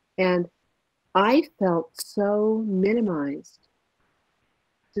it. And I felt so minimized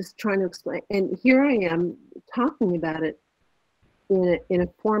just trying to explain. And here I am talking about it in a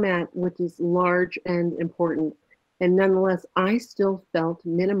format which is large and important. And nonetheless, I still felt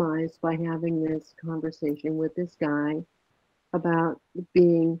minimized by having this conversation with this guy about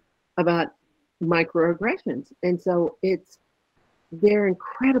microaggressions. And so they're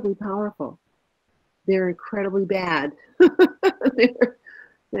incredibly powerful. They're incredibly bad.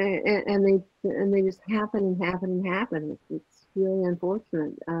 and they just happen and happen and happen. It's really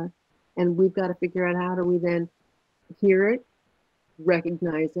unfortunate. And we've got to figure out how do we then hear it,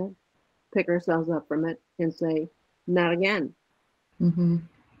 recognize it, pick ourselves up from it, and say, not again. Mm-hmm.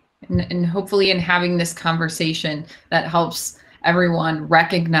 And hopefully in having this conversation that helps everyone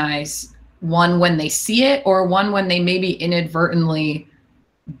recognize, one, when they see it, or one, when they maybe inadvertently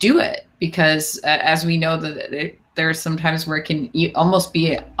do it. Because as we know, that there's sometimes where it can almost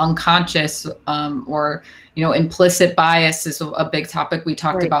be unconscious, or, you know, implicit bias is a big topic we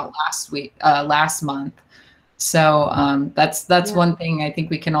talked about last month. So that's one thing I think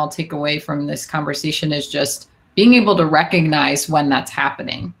we can all take away from this conversation, is just being able to recognize when that's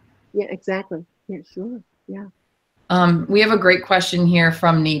happening. Yeah, exactly. Yeah, sure. Yeah. We have a great question here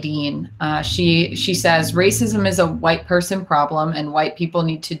from Nadine. She says, racism is a white person problem and white people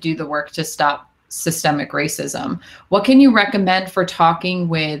need to do the work to stop systemic racism. What can you recommend for talking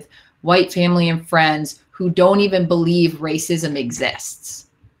with white family and friends who don't even believe racism exists?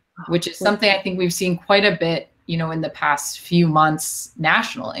 Which is something I think we've seen quite a bit, you know, in the past few months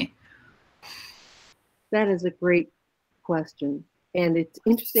nationally. That is a great question. And it's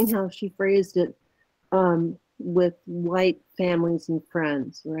interesting how she phrased it with white families and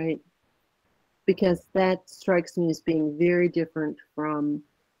friends, right? Because that strikes me as being very different from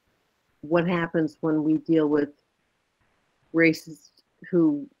what happens when we deal with racists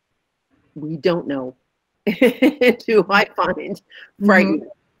who we don't know, who I find frightening.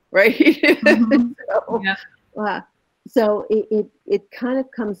 right? Mhm. so, Yeah. so it kind of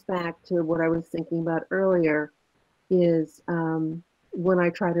comes back to what I was thinking about earlier is when I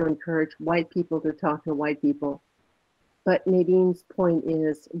try to encourage white people to talk to white people. But Nadine's point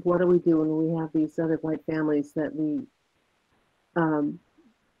is, what do we do when we have these other white families um,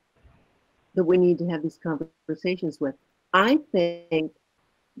 that we need to have these conversations with? I think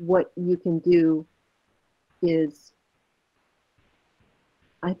what you can do is,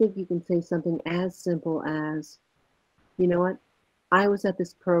 I think you can say something as simple as, you know what, I was at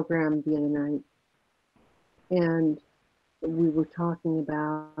this program the other night and we were talking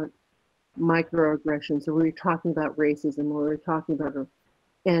about microaggressions, or we were talking about racism, or we were talking about,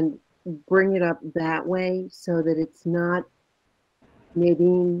 and bring it up that way so that it's not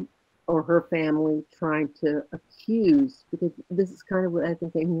Nadine or her family trying to accuse, because this is kind of what I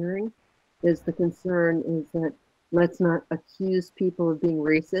think I'm hearing, is the concern is that let's not accuse people of being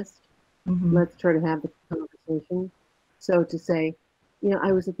racist. Mhm. Let's try to have the conversation. So to say,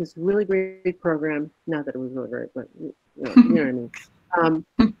 I was at this really great program, not that it was really great, but you know what I mean.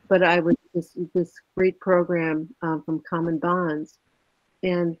 But I was this great program from Common Bonds,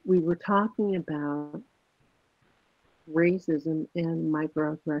 and we were talking about racism and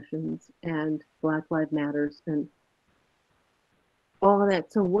microaggressions and Black Lives Matters and all of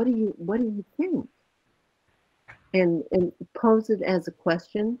that. So what do you think? And pose it as a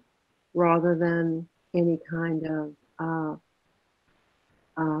question rather than any kind of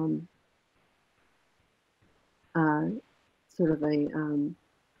um, uh, sort of a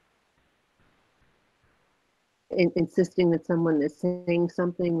insisting that someone is saying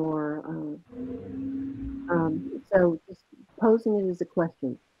something, or so just posing it as a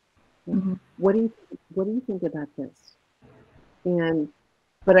question. Mhm. What do you think about this? And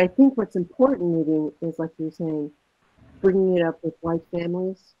but I think what's important, Nadine, is like you're saying, bringing it up with white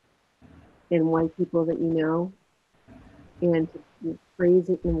families and white people that you know, and to phrase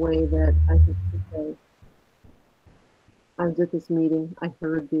it in a way that I think you say, I was at this meeting, I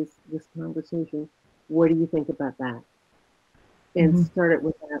heard this conversation. What do you think about that? And Mhm. start it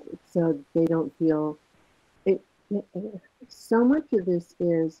with that so they don't feel it. So much of this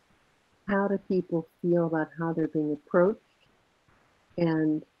is, how do people feel about how they're being approached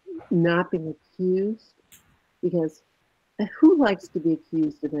and not being accused? Because who likes to be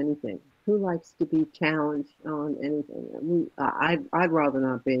accused of anything? Who likes to be challenged on anything? I'd rather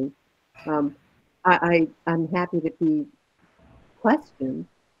not be. Um, I'm happy to be questioned,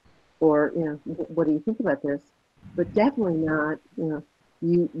 or what do you think about this? But definitely not,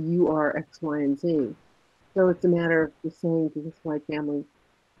 you are X, Y, and Z. So it's a matter of just saying to this white family,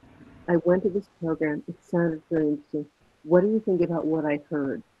 I went to this program. It sounded very interesting. What do you think about what I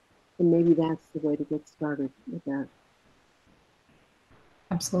heard? And maybe that's the way to get started with that.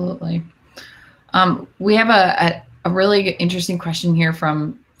 Absolutely. We have a really interesting question here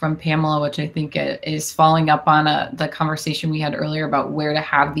from Pamela, which I think is following up on the conversation we had earlier about where to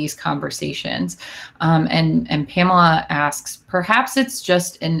have these conversations. And Pamela asks, perhaps it's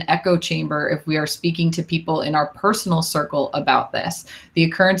just an echo chamber if we are speaking to people in our personal circle about this. The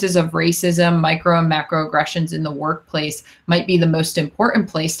occurrences of racism, micro and macroaggressions in the workplace might be the most important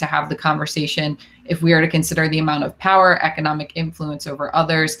place to have the conversation if we are to consider the amount of power, economic influence over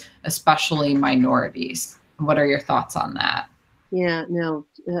others, especially minorities. What are your thoughts on that? Yeah, no,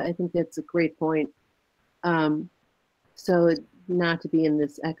 I think that's a great point. Um, so not to be in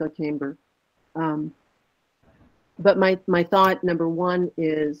this echo chamber. Um, but my thought number one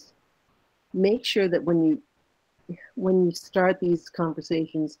is, make sure that when you start these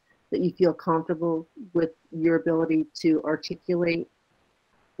conversations, that you feel comfortable with your ability to articulate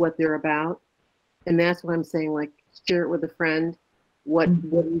what they're about. And that's what I'm saying, like, share it with a friend. What do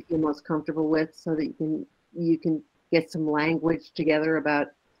you feel most comfortable with, so that you can get some language together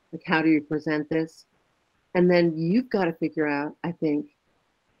about, like, how do you present this? And then you've got to figure out, I think,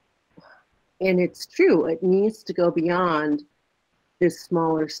 and it's true, it needs to go beyond this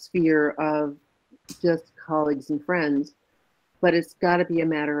smaller sphere of just colleagues and friends, but it's got to be a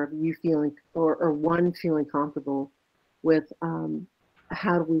matter of you feeling, or one feeling comfortable with,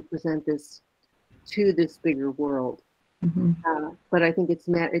 how do we present this to this bigger world. Mm-hmm. But I think it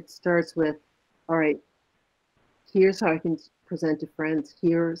starts with, all right, here's how I can present to friends,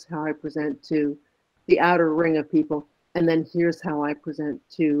 here's how I present to the outer ring of people, and then here's how I present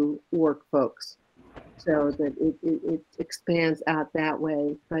to work folks, so that it expands out that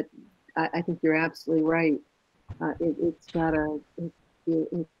way. But I think you're absolutely right. It's gotta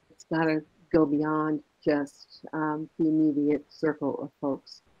go beyond just the immediate circle of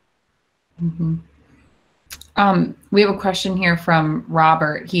folks. Mm-hmm. We have a question here from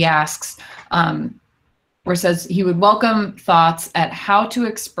Robert. He asks, where it says he would welcome thoughts at how to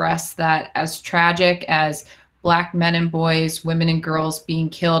express that as tragic as Black men and boys, women and girls being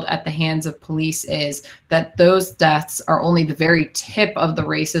killed at the hands of police is, that those deaths are only the very tip of the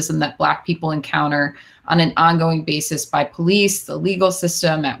racism that Black people encounter on an ongoing basis by police, the legal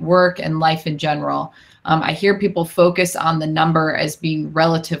system, at work, and life in general. I hear people focus on the number as being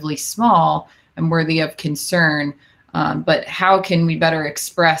relatively small and worthy of concern, but how can we better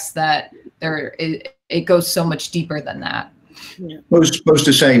express that it goes so much deeper than that? Yeah. I was supposed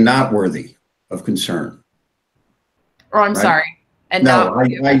to say not worthy of concern. Oh, I'm Right? sorry. And No,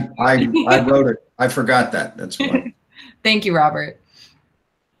 now I wrote it. I forgot that. That's why. Thank you, Robert.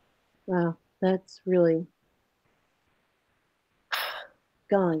 Wow, that's really,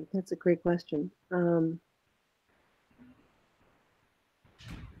 golly, that's a great question.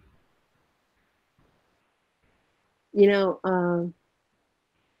 You know,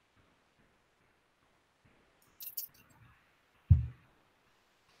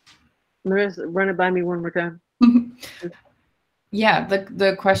 Marissa, run it by me one more time. Yeah,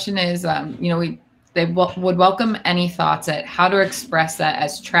 the question is, they would welcome any thoughts at how to express that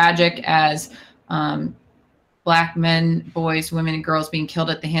as tragic as Black men, boys, women, and girls being killed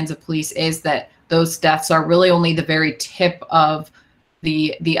at the hands of police is, that those deaths are really only the very tip of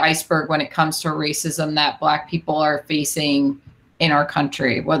the iceberg when it comes to racism that Black people are facing in our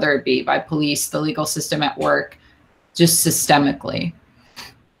country, whether it be by police, the legal system, at work, just systemically.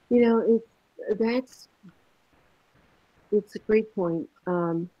 You know, it's a great point,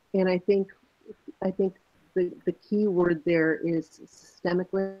 and I think the key word there is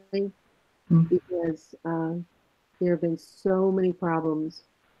systemically, because there have been so many problems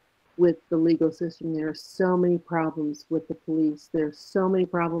with the legal system. There are so many problems with the police. There are so many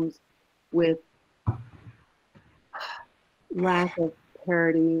problems with lack of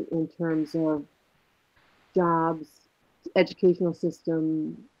parity in terms of jobs, educational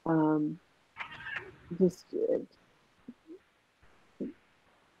system, just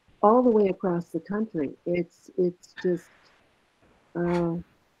all the way across the country. It's just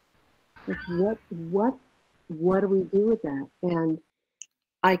like what do we do with that? And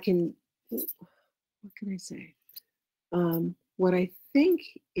what can I say? What I think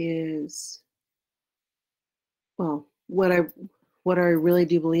is, well, what I really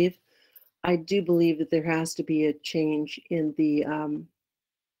do believe, I do believe that there has to be a change in the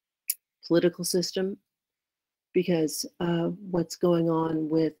political system, because what's going on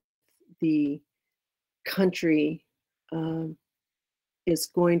with the country is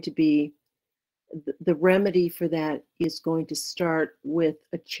going to be, the remedy for that is going to start with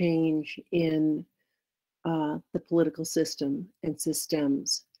a change in the political system and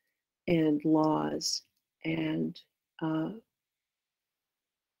systems and laws and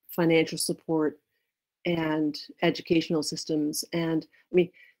financial support and educational systems. And I mean,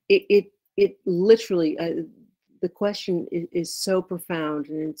 it literally, the question is so profound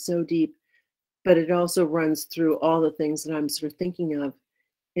and it's so deep, but it also runs through all the things that I'm sort of thinking of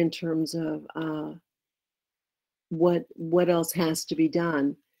in terms of what else has to be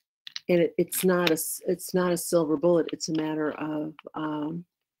done. And it's not a silver bullet. It's a matter of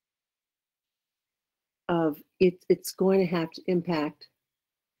it's going to have to impact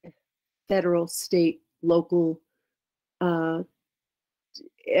federal, state, local,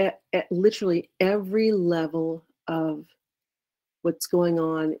 at literally every level of what's going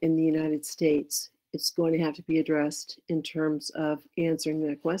on in the United States. It's going to have to be addressed in terms of answering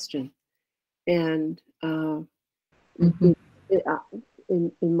that question. And in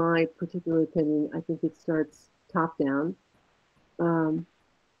my particular opinion, I think it starts top down.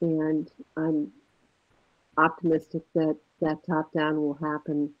 And I'm optimistic that that top down will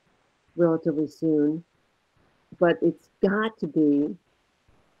happen relatively soon. But it's got to be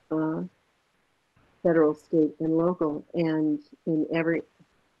federal, state, and local, and in every,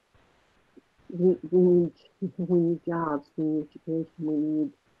 we need jobs, we need education, we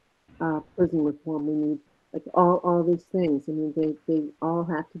need prison reform, we need like all these things. I mean, they all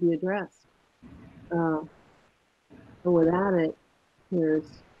have to be addressed. But without it,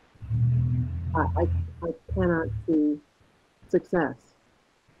 I cannot see success.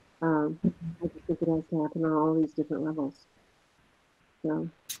 I just think it has to happen on all these different levels. So.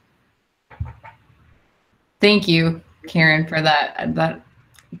 Thank you, Karen, for that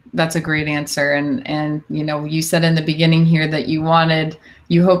That's a great answer. And, you know, you said in the beginning here that you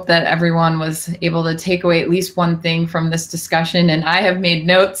hope that everyone was able to take away at least one thing from this discussion. And I have made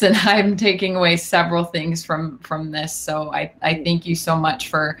notes and I'm taking away several things from this. So I thank you so much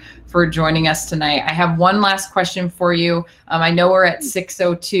for joining us tonight. I have one last question for you. I know we're at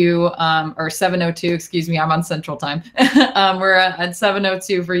 6:02 or 7:02, excuse me, I'm on Central Time. We're at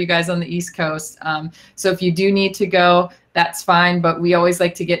 7:02 for you guys on the East Coast. So if you do need to go, that's fine, but we always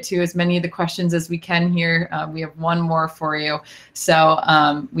like to get to as many of the questions as we can here. We have one more for you.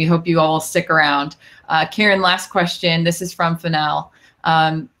 So we hope you all will stick around. Karen, last question. This is from Fennell.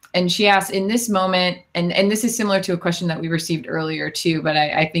 And she asks, in this moment, and this is similar to a question that we received earlier too, but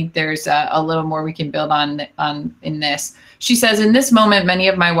I think there's a little more we can build on in this. She says, in this moment, many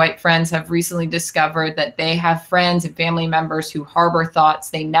of my white friends have recently discovered that they have friends and family members who harbor thoughts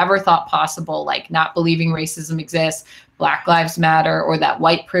they never thought possible, like not believing racism exists, Black Lives Matter, or that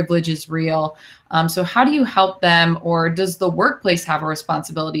white privilege is real. So how do you help them, or does the workplace have a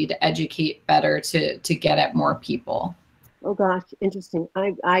responsibility to educate better to get at more people? Oh gosh, interesting.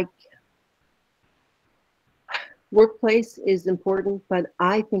 I workplace is important, but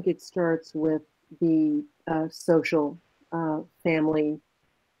I think it starts with the social family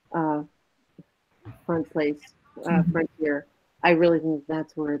frontier. I really think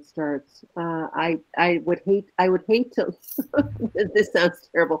that's where it starts. I would hate to. This sounds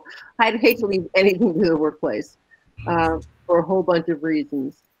terrible. I'd hate to leave anything to the workplace for a whole bunch of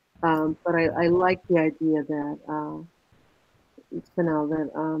reasons. But I like the idea that that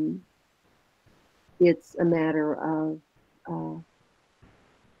it's a matter of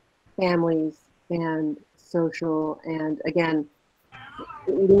families and social, and again,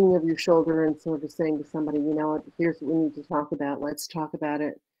 leaning over your shoulder and sort of saying to somebody, you know, here's what we need to talk about. Let's talk about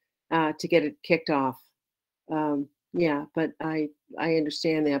it to get it kicked off. Yeah, but I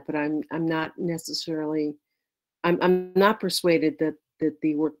understand that, but I'm not necessarily. I'm not persuaded that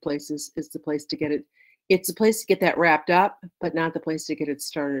the workplace is the place to get it. It's a place to get that wrapped up, but not the place to get it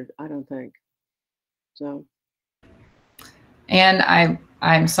started, I don't think. So. And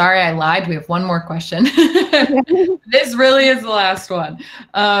I'm sorry I lied. We have one more question. This really is the last one.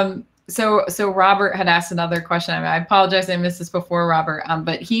 So Robert had asked another question. I apologize, I missed this before, Robert.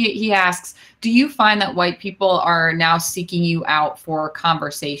 But he asks, do you find that white people are now seeking you out for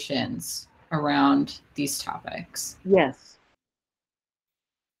conversations around these topics? Yes,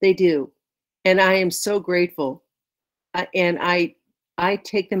 they do. And I am so grateful. And I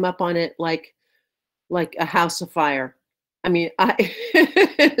take them up on it like a house of fire. I mean,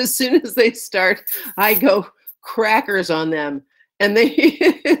 as soon as they start, I go crackers on them, and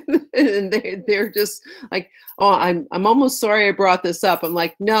they're just like, oh, I'm almost sorry I brought this up. I'm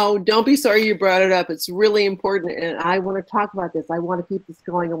like, no, don't be sorry you brought it up. It's really important, and I want to talk about this. I want to keep this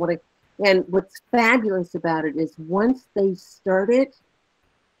going. And what's fabulous about it is once they start it,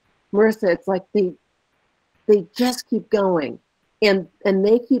 Marissa, it's like they just keep going, and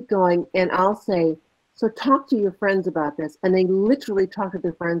they keep going, and I'll say, so talk to your friends about this, and they literally talk to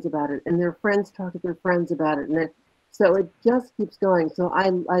their friends about it, and their friends talk to their friends about it, and so it just keeps going. So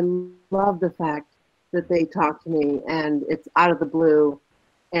I love the fact that they talk to me, and it's out of the blue,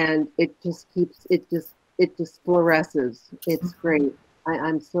 and it just fluoresces. It's great.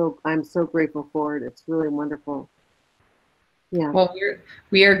 I'm so grateful for it. It's really wonderful. Yeah. Well,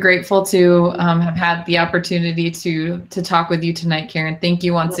 we are grateful to have had the opportunity to talk with you tonight, Karen. Thank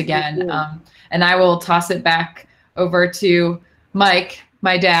you once again. And I will toss it back over to Mike,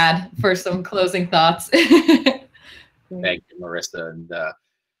 my dad, for some closing thoughts. Thank you, Marissa. And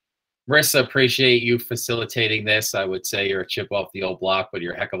Marissa, appreciate you facilitating this. I would say you're a chip off the old block, but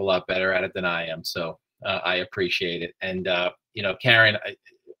you're a heck of a lot better at it than I am. So I appreciate it. And, you know, Karen, I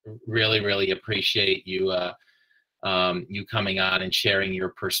really, really appreciate you you coming on and sharing your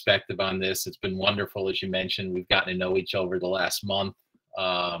perspective on this. It's been wonderful. As you mentioned, we've gotten to know each other the last month.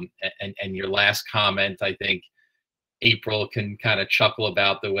 And your last comment, I think April can kind of chuckle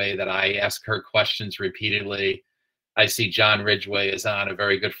about the way that I ask her questions repeatedly. I see John Ridgway is on, a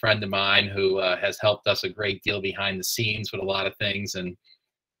very good friend of mine who has helped us a great deal behind the scenes with a lot of things. And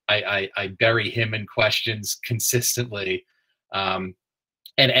I bury him in questions consistently. And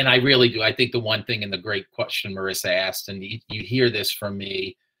I really do. I think the one thing, and the great question Marissa asked, and you hear this from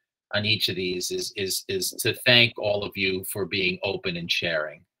me on each of these, is to thank all of you for being open and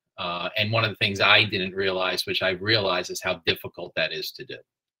sharing. And one of the things I didn't realize, which I realize, is how difficult that is to do.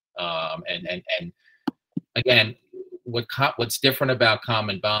 And again, what's different about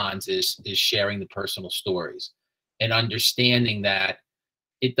Common Bonds is sharing the personal stories and understanding that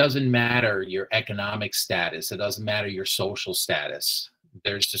it doesn't matter your economic status, it doesn't matter your social status,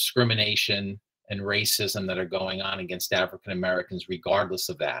 there's discrimination and racism that are going on against African Americans, regardless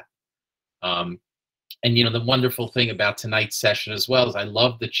of that. And you know, the wonderful thing about tonight's session as well is I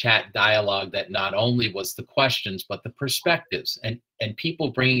love the chat dialogue that not only was the questions, but the perspectives, and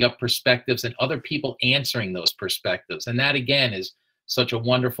people bringing up perspectives and other people answering those perspectives. And that again is such a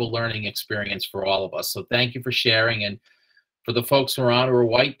wonderful learning experience for all of us. So thank you for sharing. And for the folks who are on or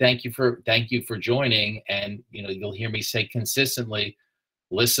white, thank you for joining. And you know, you'll hear me say consistently,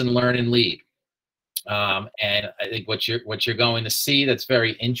 listen, learn, and lead. And I think what you're going to see that's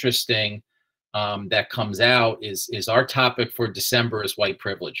very interesting, that comes out is our topic for December is white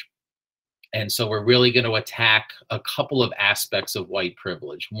privilege. And so we're really going to attack a couple of aspects of white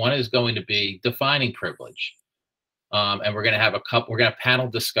privilege. One is going to be defining privilege. And we're going to have panel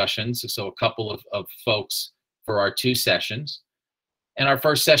discussions. So a couple of folks for our 2 sessions. And our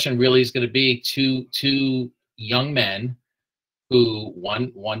first session really is going to be two young men who,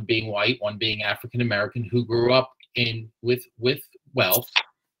 one being white, one being African American, who grew up with wealth,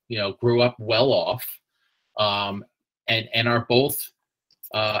 you know, grew up well off, and are both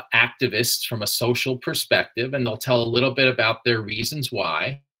activists from a social perspective, and they'll tell a little bit about their reasons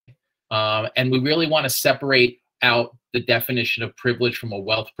why. And we really want to separate out the definition of privilege from a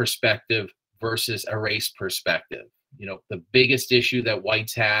wealth perspective versus a race perspective. You know, the biggest issue that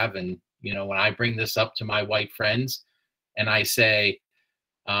whites have, and you know, when I bring this up to my white friends, and I say,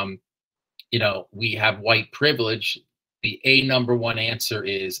 you know, we have white privilege, the number one answer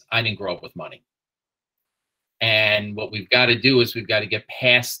is, I didn't grow up with money. And what we've got to do is we've got to get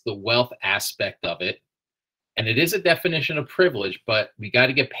past the wealth aspect of it. And it is a definition of privilege, but we got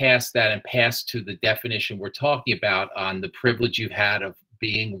to get past that and pass to the definition we're talking about on the privilege you've had of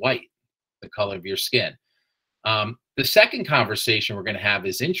being white, the color of your skin. The second conversation we're going to have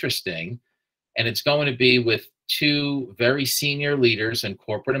is interesting, and it's going to be with 2 very senior leaders in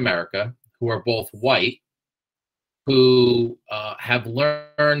corporate America who are both white, who have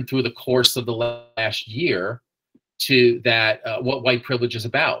learned through the course of the last year what white privilege is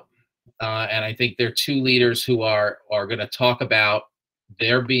about. And I think they're 2 leaders who are going to talk about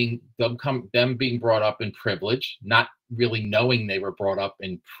them being brought up in privilege, not really knowing they were brought up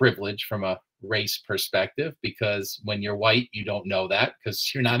in privilege from a race perspective, because when you're white, you don't know that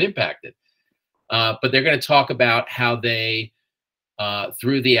because you're not impacted. But they're going to talk about how they,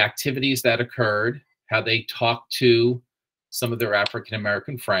 through the activities that occurred, how they talked to some of their African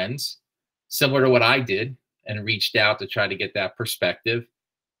American friends, similar to what I did, and reached out to try to get that perspective,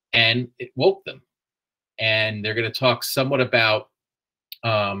 and it woke them. And they're going to talk somewhat about,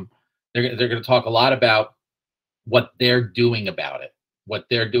 they're going to talk a lot about what they're doing about it, what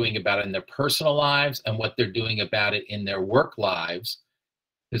they're doing about it in their personal lives, and what they're doing about it in their work lives,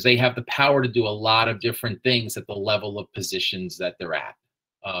 because they have the power to do a lot of different things at the level of positions that they're at,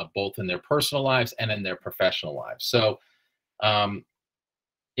 both in their personal lives and in their professional lives. So,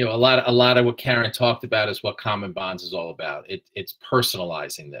 you know, a lot of what Karen talked about is what Common Bonds is all about. It's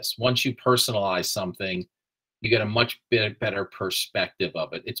personalizing this. Once you personalize something, you get a much better perspective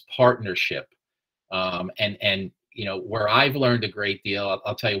of it. It's partnership. And you know, where I've learned a great deal,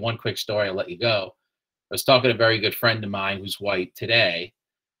 I'll tell you one quick story, I'll let you go. I was talking to a very good friend of mine who's white today,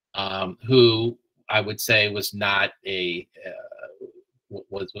 who I would say was not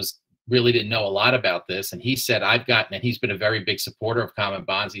was really didn't know a lot about this. And he said, and he's been a very big supporter of Common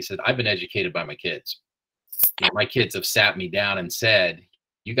Bonds. He said, I've been educated by my kids. You know, my kids have sat me down and said,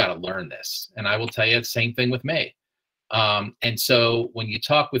 you got to learn this. And I will tell you the same thing with me. And so when you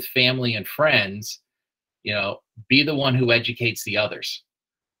talk with family and friends, you know, be the one who educates the others,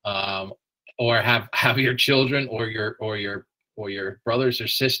 or have your children or your brothers or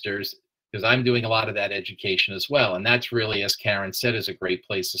sisters, because I'm doing a lot of that education as well. And that's really, as Karen said, is a great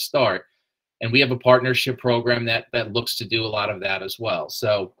place to start. And we have a partnership program that looks to do a lot of that as well.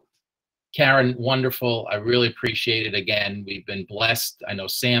 So Karen, wonderful. I really appreciate it. Again, we've been blessed. I know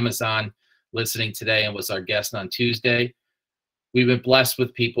Sam is on listening today and was our guest on Tuesday. We've been blessed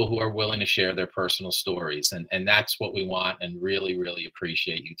with people who are willing to share their personal stories. And that's what we want, and really, really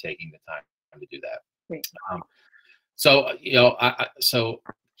appreciate you taking the time to do that. Great. So, you know, so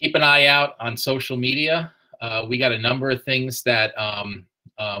keep an eye out on social media. We got a number of things that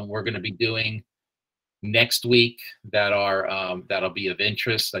we're going to be doing next week that are that'll be of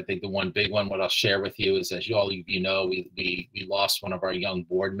interest. I think the one big one, what I'll share with you is, as all of you know, we lost one of our young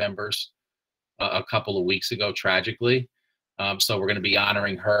board members a couple of weeks ago, tragically. So we're going to be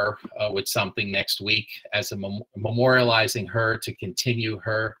honoring her with something next week as memorializing her, to continue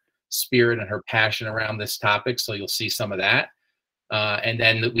her spirit and her passion around this topic. So you'll see some of that. And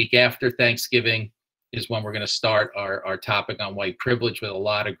then the week after Thanksgiving, is when we're going to start our topic on white privilege with a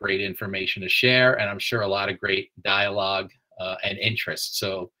lot of great information to share, and I'm sure a lot of great dialogue and interest.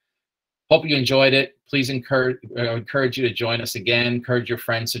 So hope you enjoyed it. Please encourage you to join us again. Encourage your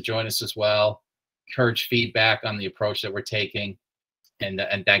friends to join us as well. Encourage feedback on the approach that we're taking. And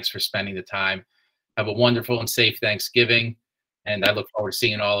thanks for spending the time. Have a wonderful and safe Thanksgiving. And I look forward to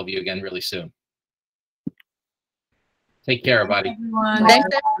seeing all of you again really soon. Take care, everybody. Everyone. Thanks,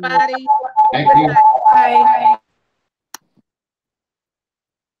 everybody. Thank you. Bye.